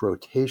month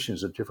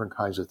rotations of different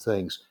kinds of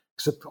things,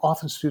 because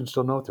often students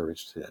don't know what they're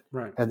interested in.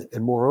 Right.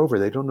 And moreover,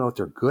 they don't know what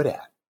they're good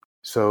at.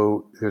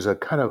 So there's a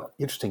kind of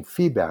interesting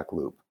feedback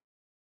loop.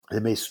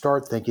 They may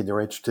start thinking they're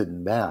interested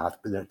in math,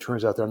 but then it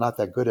turns out they're not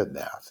that good at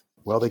math.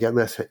 Well, they get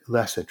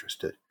less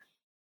interested.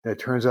 And it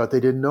turns out they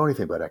didn't know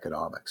anything about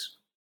economics.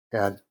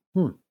 And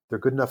they're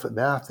good enough at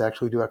math to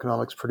actually do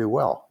economics pretty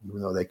well,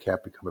 even though they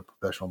can't become a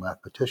professional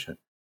mathematician.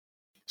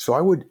 So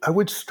I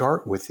would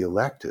start with the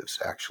electives,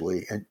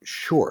 actually, and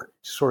short,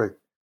 sort of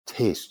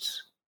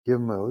tastes, give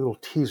them a little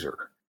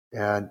teaser,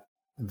 and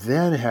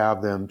then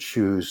have them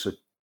choose a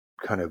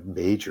kind of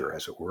major,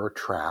 as it were, a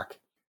track,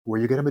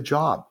 where you get them a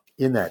job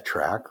in that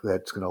track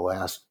that's going to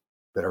last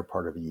better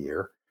part of a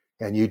year.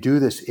 And you do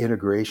this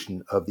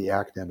integration of the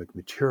academic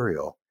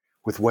material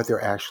with what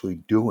they're actually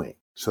doing,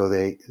 so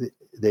they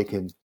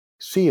can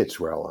see its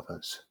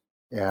relevance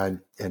and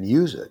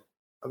use it.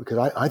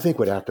 Because I think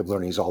what active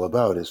learning is all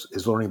about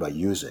is learning by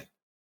using.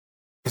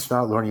 It's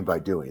not learning by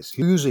doing. It's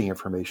using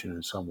information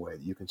in some way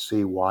that you can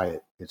see why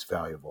it's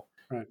valuable.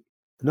 Right.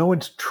 No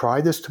one's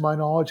tried this, to my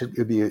knowledge.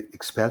 It'd be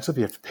expensive.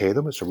 You have to pay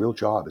them. It's a real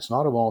job. It's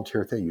not a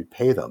volunteer thing. You'd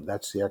pay them.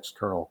 That's the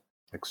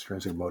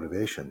extrinsic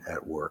motivation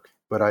at work.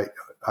 But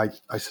I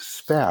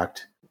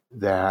suspect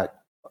that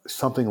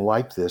something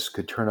like this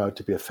could turn out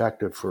to be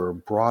effective for a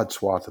broad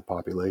swath of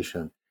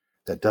population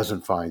that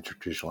doesn't find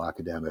traditional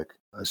academic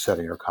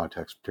setting or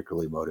context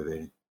particularly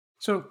motivating.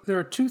 So there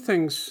are two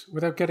things,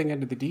 without getting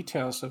into the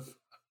details of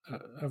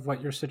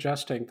what you're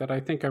suggesting, that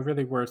I think are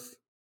really worth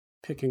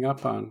picking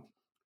up on.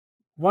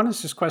 One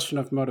is this question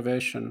of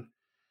motivation,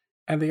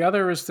 and the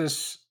other is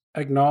this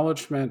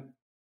acknowledgement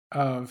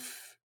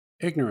of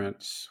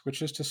ignorance,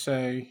 which is to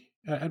say,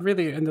 and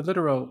really in the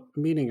literal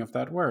meaning of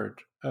that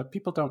word,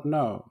 people don't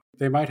know.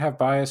 They might have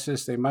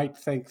biases. They might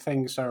think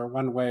things are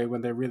one way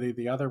when they're really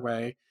the other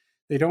way.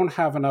 They don't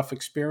have enough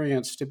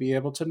experience to be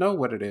able to know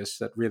what it is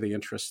that really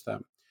interests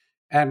them.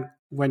 And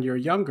when you're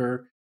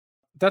younger,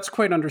 that's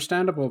quite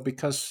understandable,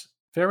 because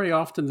very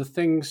often the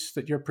things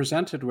that you're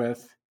presented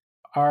with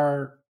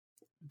are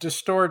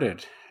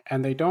distorted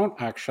and they don't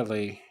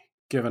actually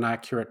give an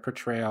accurate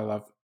portrayal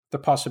of the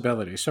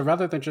possibilities. So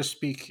rather than just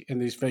speak in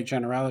these vague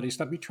generalities,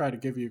 let me try to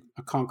give you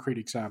a concrete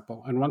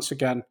example. And once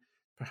again,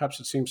 perhaps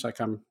it seems like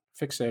I'm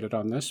fixated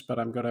on this, but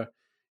I'm going to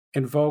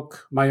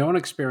invoke my own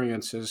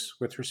experiences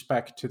with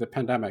respect to the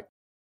pandemic.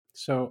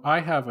 So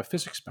I have a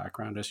physics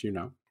background, as you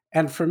know.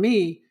 And for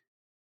me,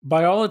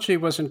 biology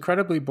was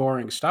incredibly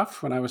boring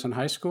stuff when I was in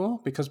high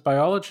school because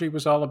biology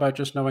was all about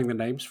just knowing the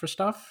names for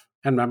stuff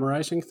and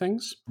memorizing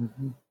things.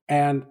 Mm-hmm.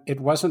 And it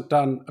wasn't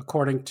done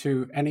according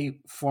to any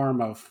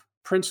form of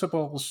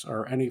principles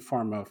or any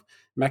form of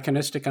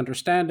mechanistic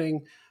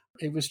understanding.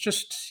 It was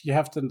just, you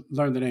have to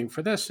learn the name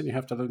for this and you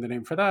have to learn the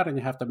name for that and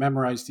you have to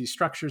memorize these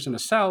structures in a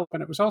cell.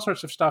 And it was all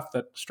sorts of stuff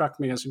that struck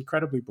me as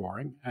incredibly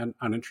boring and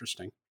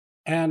uninteresting.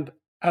 And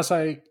as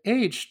I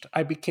aged,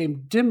 I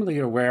became dimly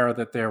aware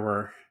that there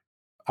were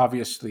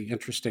obviously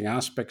interesting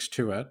aspects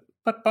to it.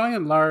 But by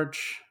and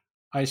large,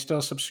 I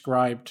still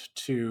subscribed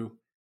to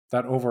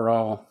that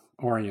overall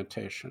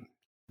orientation.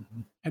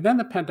 Mm-hmm. And then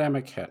the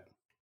pandemic hit.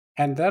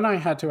 And then I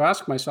had to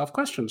ask myself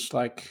questions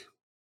like,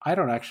 I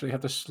don't actually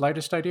have the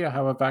slightest idea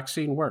how a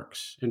vaccine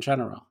works in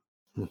general.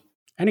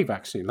 Any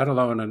vaccine, let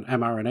alone an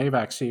mRNA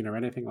vaccine or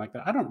anything like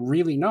that. I don't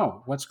really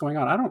know what's going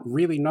on. I don't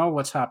really know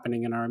what's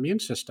happening in our immune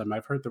system.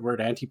 I've heard the word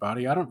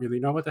antibody. I don't really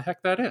know what the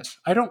heck that is.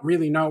 I don't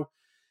really know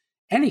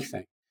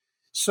anything.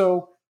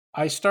 So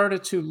I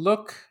started to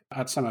look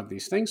at some of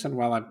these things. And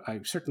while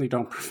I certainly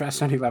don't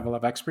profess any level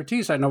of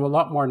expertise, I know a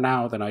lot more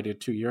now than I did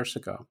 2 years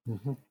ago.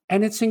 Mm-hmm.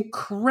 And it's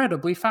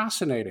incredibly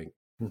fascinating.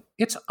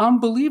 It's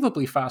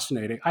unbelievably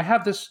fascinating. I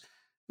have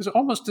there's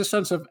almost this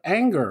sense of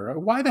anger.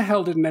 Why the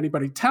hell didn't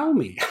anybody tell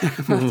me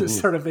about this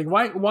sort of thing?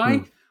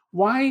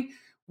 Why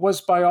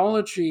was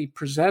biology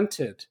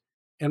presented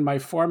in my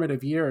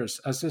formative years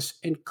as this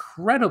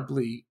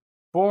incredibly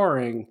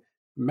boring,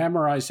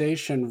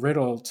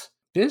 memorization-riddled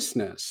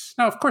business?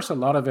 Now, of course, a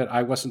lot of it,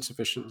 I wasn't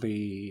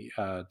sufficiently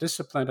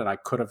disciplined, and I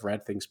could have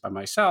read things by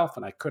myself,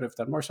 and I could have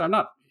done more. So I'm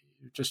not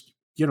just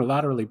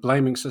unilaterally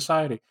blaming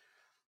society.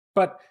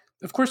 But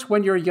of course,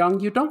 when you're young,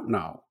 you don't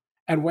know.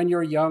 And when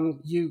you're young,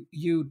 you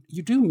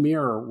do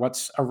mirror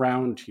what's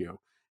around you.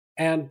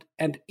 And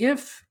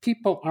if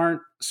people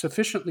aren't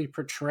sufficiently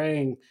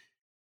portraying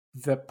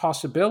the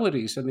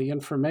possibilities and the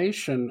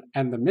information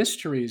and the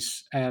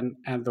mysteries and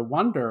the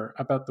wonder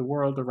about the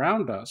world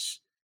around us,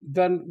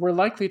 then we're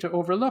likely to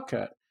overlook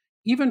it.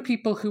 Even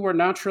people who are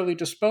naturally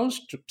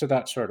disposed to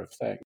that sort of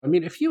thing. I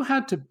mean, if you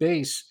had to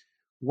base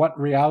what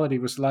reality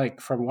was like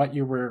from what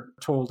you were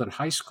told in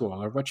high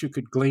school or what you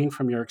could glean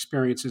from your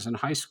experiences in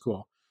high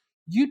school,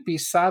 you'd be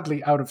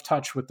sadly out of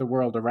touch with the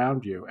world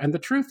around you. And the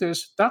truth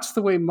is, that's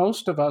the way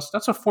most of us,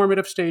 that's a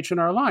formative stage in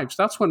our lives.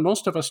 That's when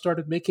most of us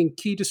started making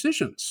key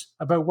decisions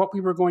about what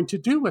we were going to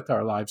do with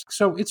our lives.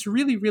 So it's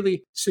really,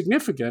 really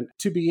significant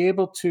to be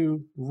able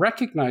to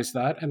recognize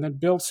that and then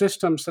build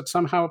systems that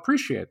somehow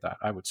appreciate that,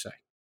 I would say.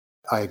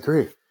 I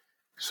agree.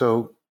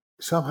 So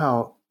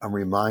somehow I'm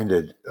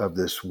reminded of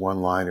this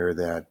one-liner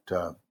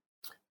that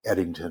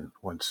Eddington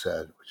once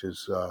said, which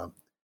is,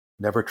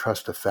 never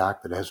trust a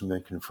fact that hasn't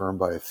been confirmed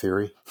by a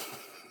theory.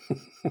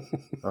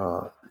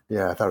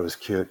 Yeah, I thought it was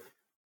cute.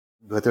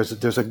 But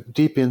there's a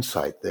deep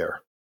insight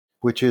there,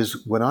 which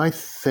is when I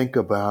think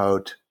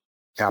about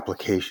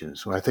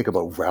applications, when I think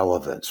about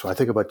relevance, when I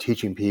think about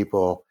teaching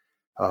people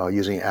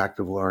using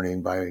active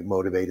learning by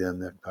motivating them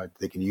that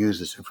they can use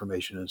this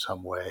information in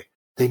some way,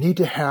 they need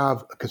to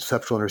have a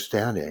conceptual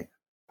understanding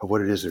of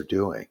what it is they're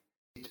doing.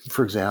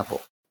 For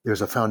example,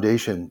 there's a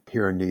foundation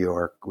here in New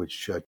York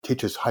which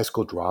teaches high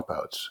school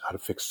dropouts how to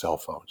fix cell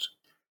phones.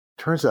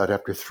 Turns out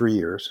after 3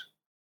 years,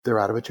 they're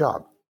out of a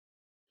job.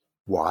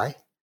 Why?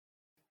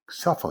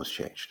 Cell phones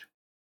changed.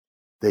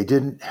 They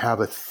didn't have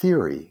a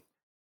theory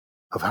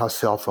of how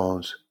cell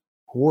phones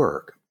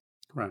work,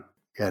 right,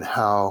 and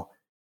how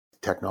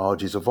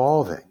technology is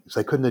evolving.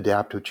 So they couldn't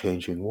adapt to a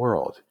changing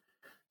world.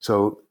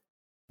 So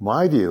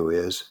my view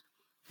is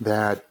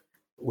that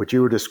what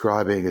you were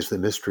describing as the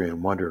mystery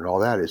and wonder and all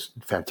that is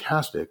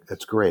fantastic.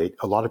 That's great.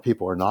 A lot of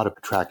people are not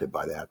attracted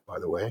by that, by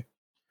the way.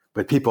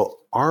 But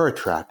people are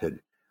attracted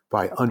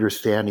by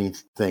understanding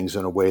things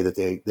in a way that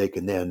they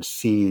can then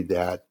see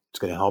that it's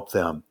going to help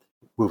them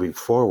moving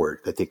forward,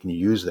 that they can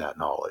use that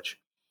knowledge.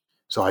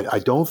 So I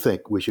don't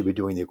think we should be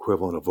doing the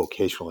equivalent of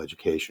vocational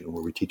education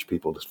where we teach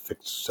people to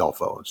fix cell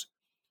phones.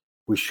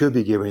 We should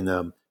be giving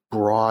them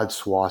broad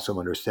swaths of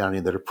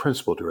understanding that are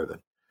principle driven.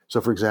 So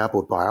for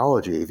example, with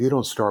biology, if you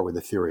don't start with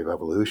the theory of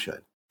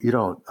evolution, you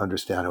don't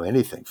understand how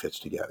anything fits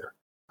together.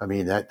 I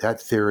mean, that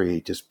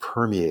theory just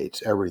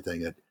permeates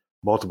everything at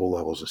multiple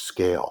levels of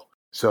scale.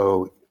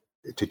 So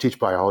to teach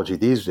biology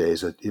these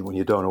days, when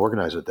you don't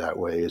organize it that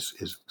way, is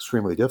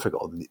extremely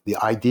difficult. The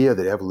idea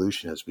that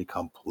evolution has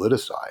become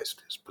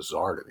politicized is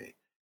bizarre to me.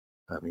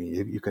 I mean,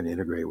 you can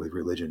integrate with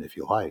religion if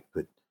you like,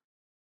 but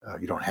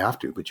you don't have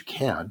to, but you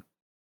can.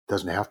 It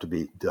doesn't have to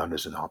be done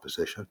as an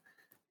opposition,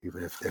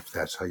 even if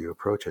that's how you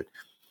approach it.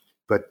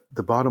 But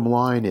the bottom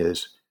line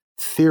is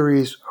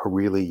theories are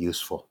really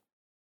useful.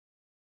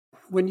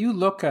 When you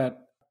look at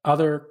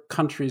other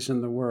countries in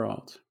the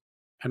world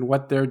and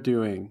what they're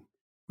doing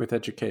with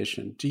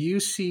education, do you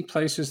see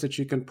places that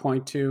you can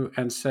point to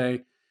and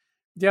say,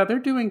 yeah, they're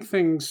doing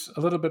things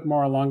a little bit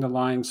more along the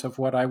lines of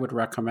what I would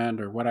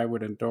recommend or what I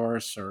would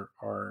endorse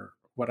or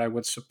what I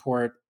would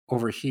support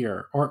over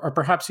here? Or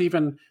perhaps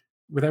even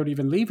without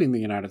even leaving the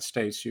United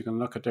States. You can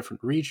look at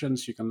different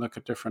regions, you can look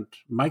at different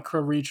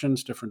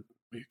micro-regions, different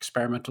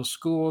experimental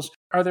schools.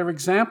 Are there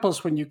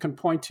examples when you can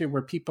point to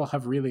where people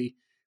have really,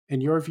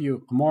 in your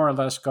view, more or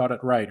less got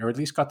it right, or at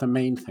least got the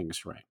main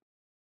things right?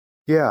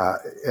 Yeah,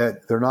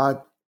 they're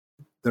not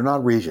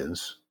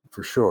regions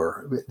for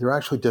sure. They're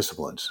actually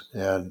disciplines,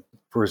 and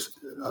for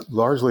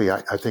largely,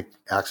 I think,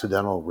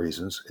 accidental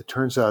reasons, it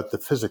turns out the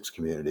physics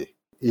community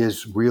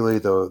is really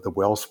the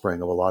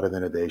wellspring of a lot of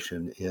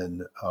innovation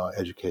in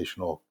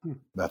educational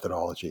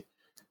methodology.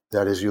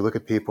 That is, you look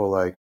at people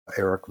like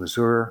Eric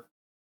Mazur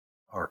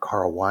or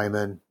Carl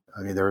Wyman.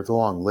 I mean, there's a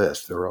long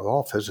list. They're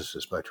all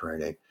physicists by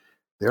training.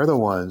 They're the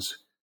ones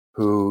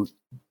who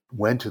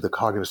went to the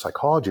cognitive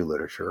psychology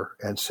literature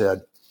and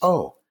said,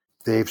 oh,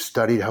 they've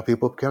studied how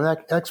people become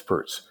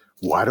experts.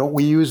 Why don't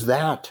we use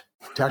that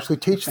to actually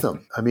teach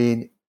them? I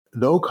mean,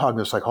 no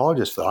cognitive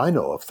psychologists that I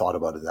know of thought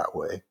about it that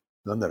way.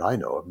 None that I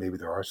know of. Maybe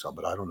there are some,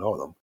 but I don't know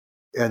them.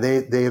 And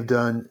they have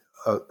done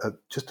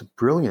just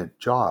brilliant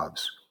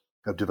jobs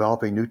of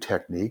developing new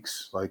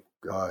techniques, like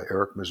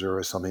Eric Mazur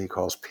has something he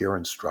calls peer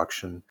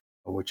instruction,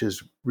 which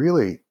is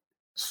really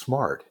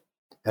smart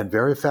and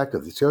very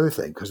effective. It's the other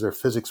thing, because their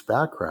physics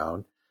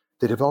background,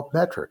 they develop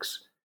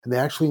metrics, and they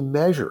actually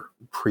measure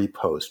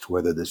pre-post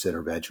whether this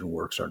intervention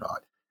works or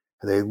not.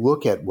 And they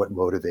look at what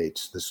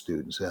motivates the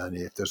students. And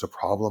if there's a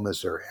problem,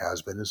 as there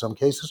has been in some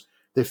cases,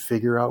 they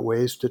figure out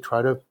ways to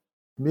try to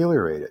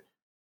ameliorate it.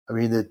 I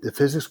mean, the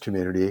physics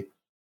community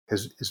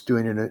is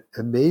doing an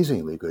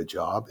amazingly good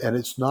job, and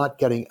it's not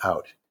getting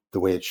out the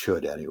way it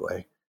should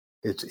anyway.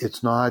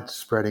 It's not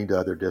spreading to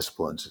other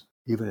disciplines,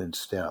 even in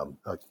STEM,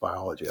 like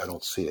biology. I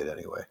don't see it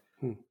anyway.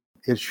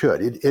 It should.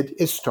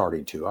 It's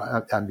starting to.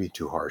 I'm being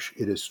too harsh.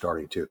 It is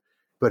starting to.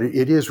 But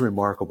it is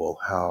remarkable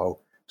how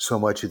so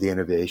much of the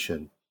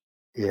innovation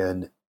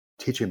in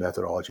teaching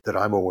methodology that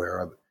I'm aware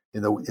of,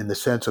 in the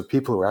sense of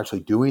people who are actually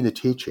doing the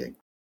teaching,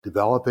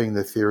 developing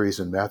the theories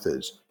and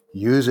methods,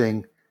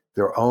 using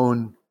their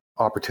own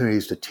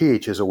opportunities to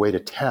teach as a way to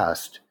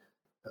test,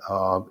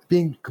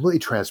 being completely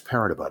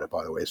transparent about it,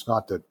 by the way. It's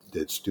not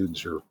that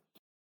students are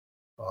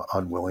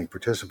unwilling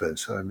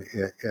participants. And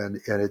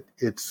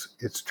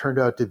it's turned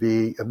out to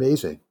be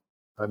amazing.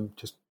 I'm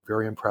just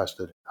very impressed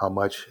at how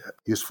much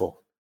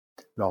useful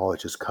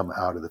knowledge has come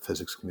out of the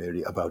physics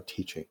community about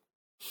teaching.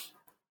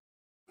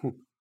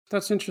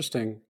 That's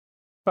interesting.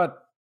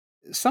 But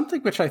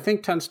something which I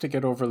think tends to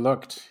get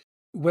overlooked,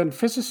 when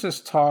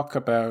physicists talk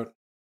about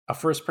a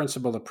first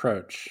principle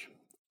approach,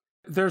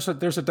 there's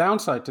a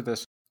downside to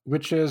this,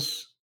 which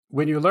is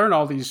when you learn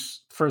all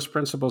these first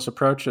principles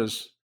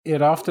approaches,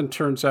 it often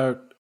turns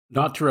out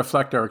not to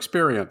reflect our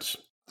experience.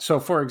 So,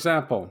 for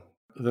example,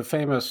 the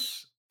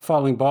famous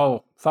falling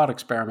ball thought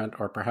experiment,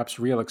 or perhaps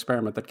real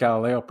experiment that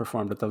Galileo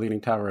performed at the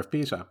Leaning Tower of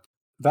Pisa,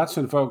 that's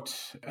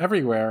invoked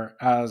everywhere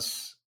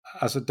as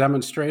a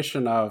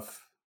demonstration of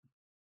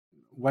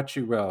what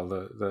you will,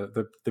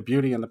 the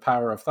beauty and the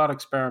power of thought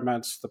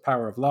experiments, the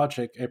power of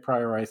logic, a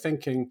priori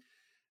thinking,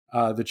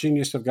 the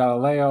genius of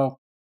Galileo,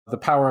 the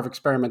power of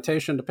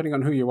experimentation, depending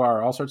on who you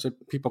are. All sorts of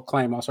people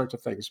claim all sorts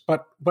of things.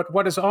 But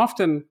what is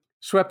often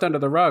swept under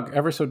the rug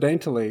ever so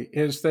daintily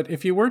is that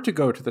if you were to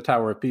go to the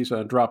Tower of Pisa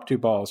and drop two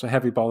balls, a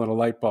heavy ball and a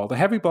light ball, the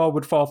heavy ball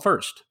would fall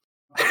first.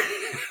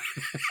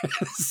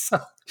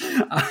 So,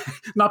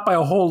 not by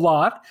a whole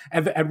lot,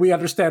 and we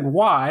understand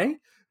why.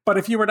 But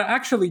if you were to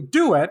actually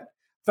do it,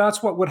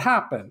 that's what would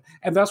happen.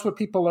 And that's what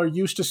people are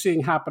used to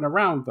seeing happen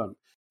around them.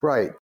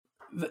 Right.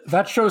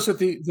 That shows that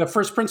the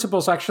first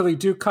principles actually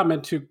do come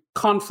into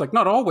conflict.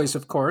 Not always,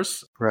 of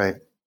course. Right.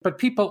 But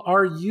people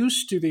are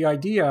used to the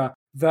idea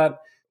that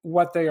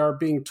what they are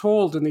being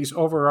told in these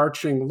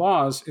overarching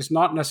laws is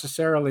not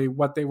necessarily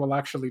what they will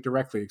actually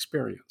directly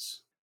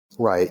experience.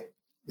 Right.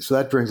 So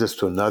that brings us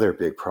to another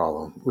big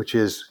problem, which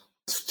is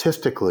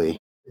statistically,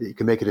 you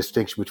can make a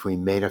distinction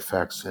between main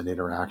effects and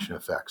interaction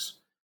effects.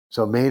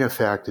 So main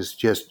effect is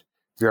just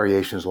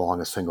variations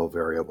along a single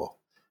variable,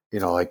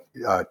 like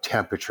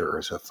temperature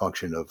is a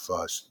function of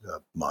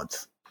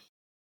month.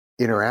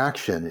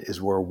 Interaction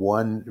is where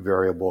one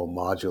variable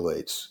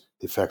modulates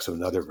the effects of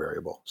another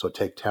variable. So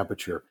take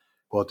temperature.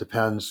 Well, it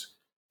depends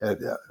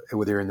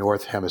whether you're in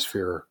North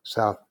Hemisphere,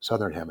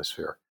 Southern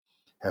Hemisphere,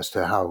 as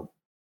to how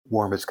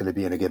warm it's going to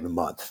be in a given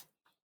month.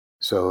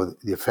 So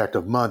the effect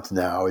of month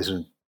now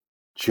isn't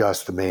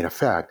just the main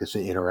effect, it's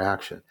an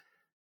interaction.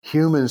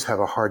 Humans have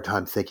a hard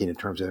time thinking in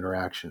terms of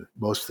interaction.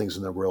 Most things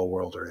in the real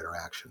world are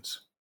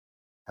interactions.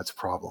 That's a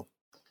problem.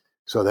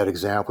 So that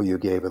example you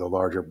gave of the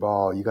larger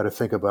ball, you got to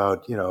think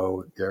about,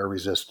 air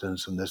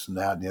resistance and this and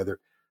that and the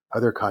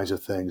other kinds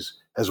of things,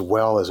 as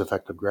well as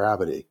effective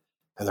gravity.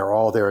 And they're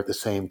all there at the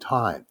same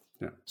time.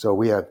 Yeah. So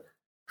we have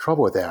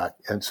trouble with that.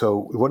 And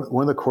so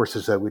one of the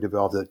courses that we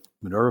developed at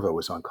Minerva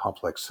was on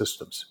complex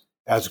systems,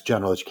 as a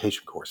general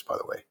education course, by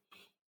the way,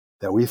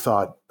 that we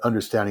thought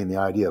understanding the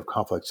idea of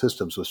complex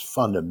systems was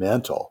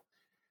fundamental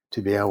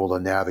to be able to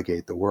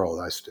navigate the world.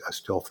 I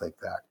still think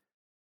that.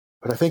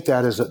 But I think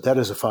that is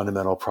a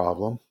fundamental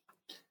problem.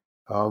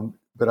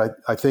 But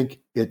I think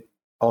it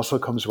also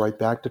comes right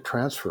back to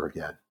transfer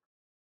again.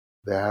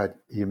 that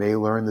you may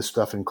learn the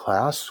stuff in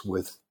class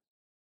with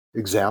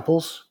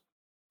examples,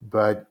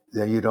 but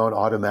then you don't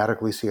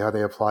automatically see how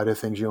they apply to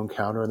things you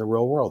encounter in the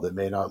real world that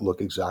may not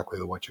look exactly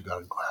like what you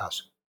got in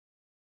class.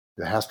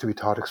 It has to be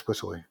taught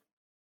explicitly.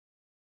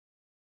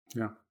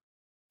 Yeah.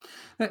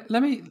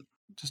 Let me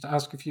just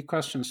ask a few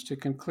questions to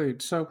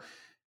conclude. So,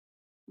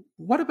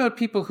 what about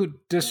people who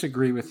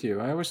disagree with you?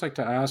 I always like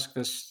to ask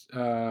this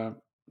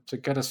to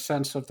get a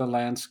sense of the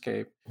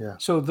landscape. Yeah.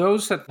 So,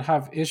 those that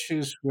have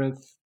issues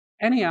with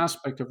any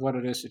aspect of what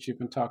it is that you've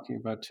been talking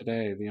about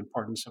today, the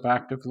importance of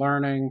active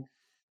learning,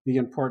 the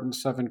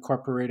importance of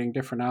incorporating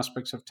different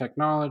aspects of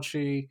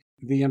technology,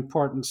 the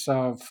importance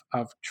of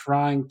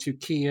trying to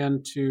key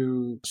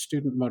into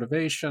student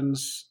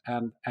motivations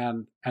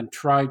and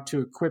try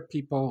to equip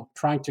people,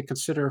 trying to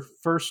consider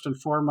first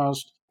and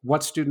foremost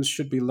what students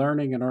should be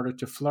learning in order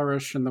to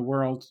flourish in the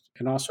world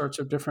in all sorts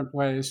of different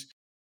ways.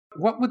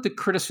 What would the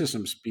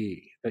criticisms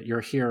be that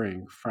you're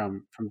hearing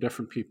from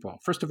different people?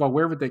 First of all,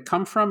 where would they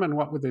come from and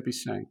what would they be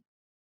saying?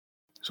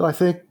 So I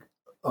think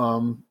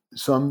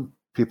some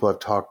people I've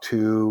talked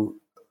to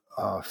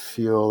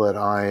feel that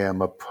I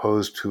am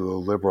opposed to a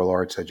liberal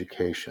arts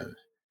education.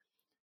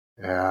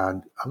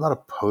 And I'm not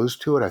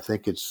opposed to it. I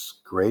think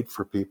it's great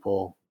for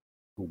people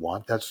who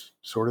want that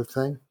sort of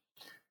thing,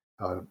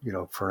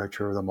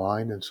 furniture of the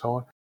mind and so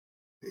on.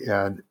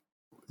 And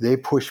they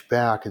push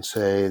back and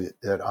say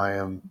that I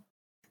am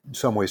in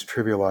some ways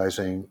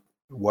trivializing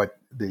what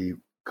the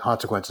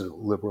consequences of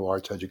liberal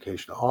arts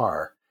education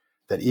are,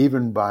 that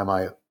even by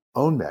my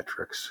own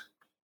metrics,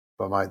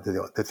 by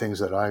the things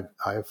that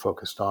I have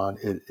focused on,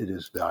 it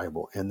is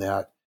valuable in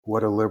that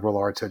what a liberal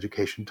arts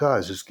education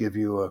does is give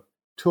you a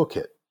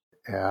toolkit.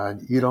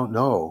 And you don't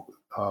know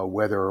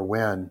whether or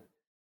when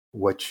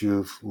what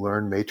you've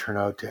learned may turn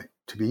out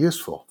to be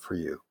useful for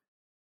you.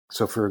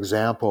 So, for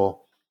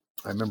example,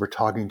 I remember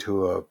talking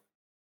to a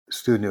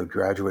student who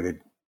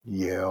graduated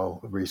Yale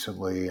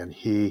recently, and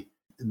he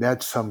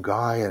met some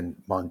guy in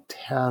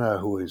Montana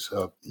who is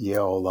a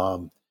Yale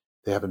alum.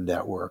 They have a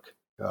network,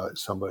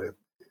 somebody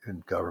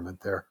in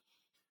government there.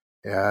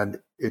 And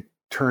it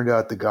turned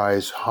out the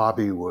guy's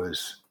hobby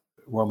was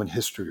Roman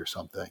history or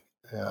something.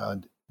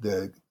 And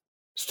the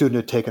student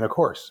had taken a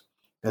course.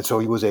 And so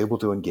he was able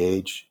to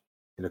engage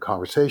in a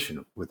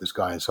conversation with this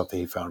guy on something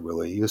he found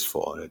really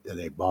useful, and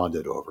they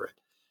bonded over it.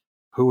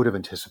 Who would have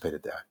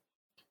anticipated that?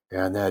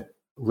 And that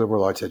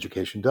liberal arts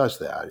education does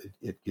that.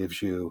 It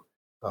gives you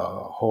a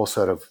whole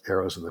set of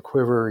arrows in the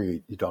quiver.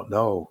 You don't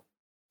know,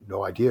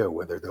 no idea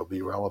whether they'll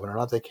be relevant or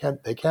not. They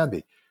can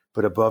be.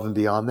 But above and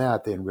beyond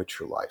that, they enrich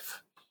your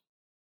life.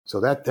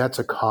 So that's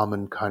a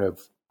common kind of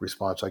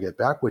response I get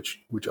back, which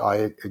I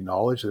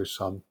acknowledge there's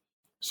some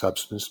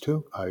substance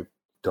to. I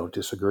don't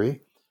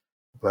disagree,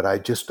 but I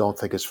just don't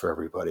think it's for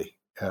everybody.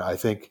 And I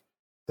think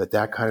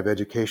that kind of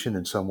education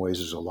in some ways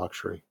is a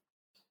luxury,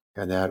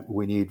 and that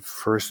we need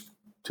first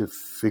to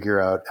figure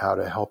out how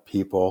to help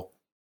people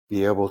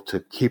be able to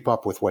keep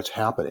up with what's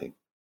happening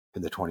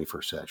in the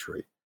 21st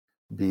century,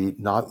 be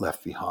not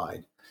left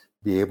behind,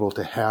 be able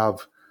to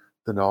have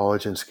the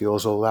knowledge and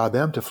skills that allow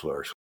them to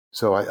flourish.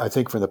 So I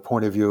think from the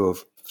point of view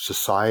of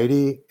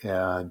society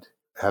and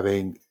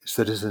having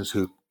citizens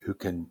who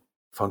can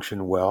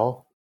function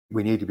well,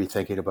 we need to be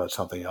thinking about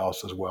something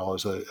else as well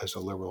as a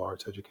liberal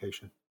arts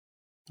education.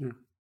 Yeah.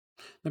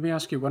 Let me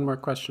ask you one more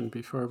question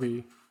before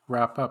we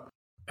wrap up.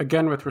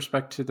 Again, with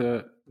respect to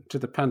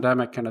the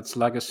pandemic and its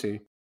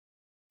legacy,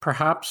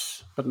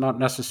 perhaps, but not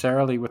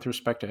necessarily with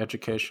respect to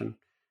education,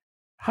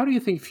 how do you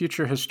think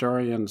future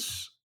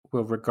historians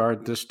will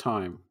regard this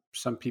time?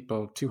 Some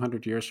people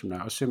 200 years from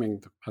now,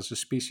 assuming as a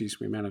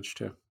species we manage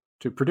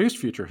to produce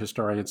future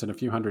historians in a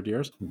few hundred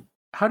years.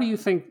 How do you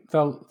think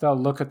they'll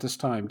look at this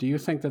time? Do you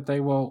think that they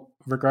will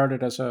regard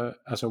it as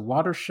a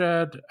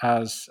watershed,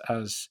 as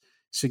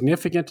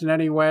significant in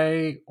any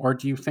way, or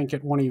do you think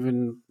it won't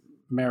even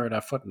merit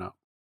a footnote?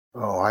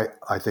 Oh,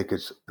 I think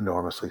it's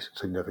enormously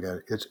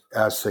significant. It's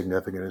as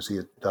significant as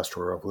the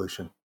Industrial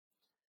Revolution.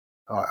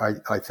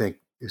 I think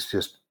it's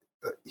just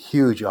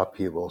huge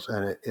upheavals,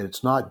 and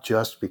it's not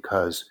just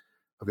because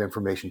of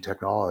information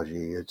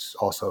technology. It's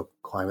also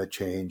climate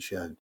change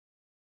and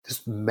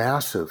just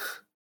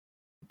massive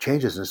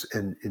changes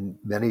in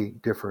many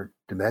different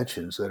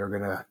dimensions that are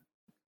going to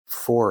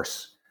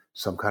force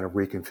some kind of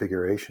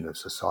reconfiguration of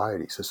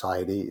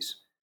societies.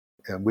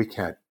 And we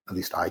can't, at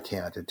least I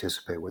can't,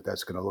 anticipate what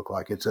that's going to look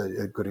like. It's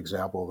a good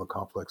example of a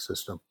complex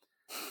system.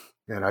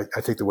 And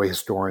I think the way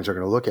historians are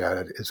going to look at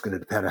it is going to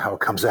depend on how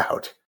it comes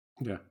out.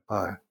 Yeah.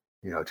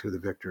 To the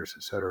victors,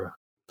 et cetera.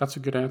 That's a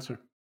good answer.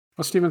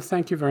 Well, Stephen,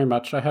 thank you very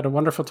much. I had a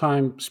wonderful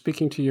time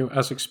speaking to you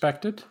as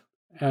expected,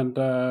 and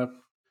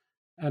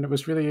it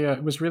was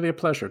really a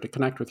pleasure to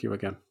connect with you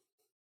again.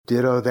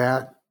 Ditto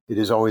that. It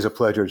is always a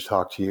pleasure to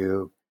talk to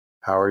you,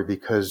 Howard,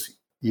 because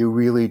you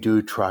really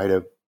do try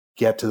to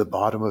get to the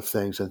bottom of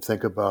things and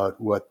think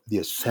about what the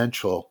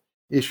essential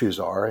issues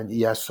are. And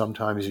yes,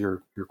 sometimes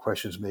your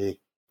questions may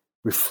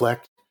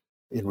reflect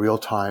in real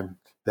time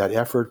that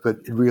effort, but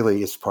it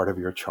really is part of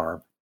your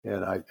charm.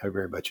 And I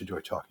very much enjoy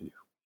talking to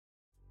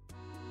you.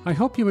 I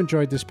hope you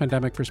enjoyed this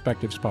Pandemic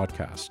Perspectives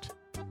podcast.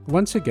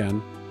 Once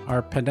again,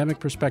 our Pandemic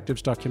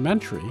Perspectives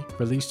documentary,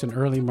 released in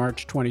early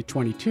March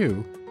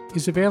 2022,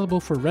 is available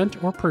for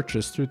rent or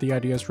purchase through the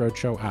Ideas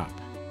Roadshow app,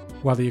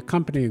 while the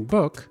accompanying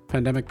book,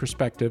 Pandemic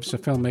Perspectives, A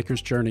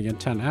Filmmaker's Journey in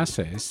 10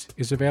 Essays,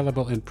 is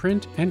available in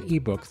print and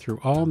ebook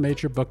through all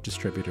major book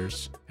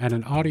distributors and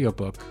an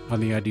audiobook on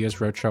the Ideas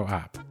Roadshow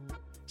app.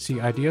 See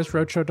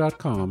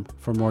ideasroadshow.com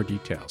for more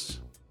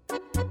details.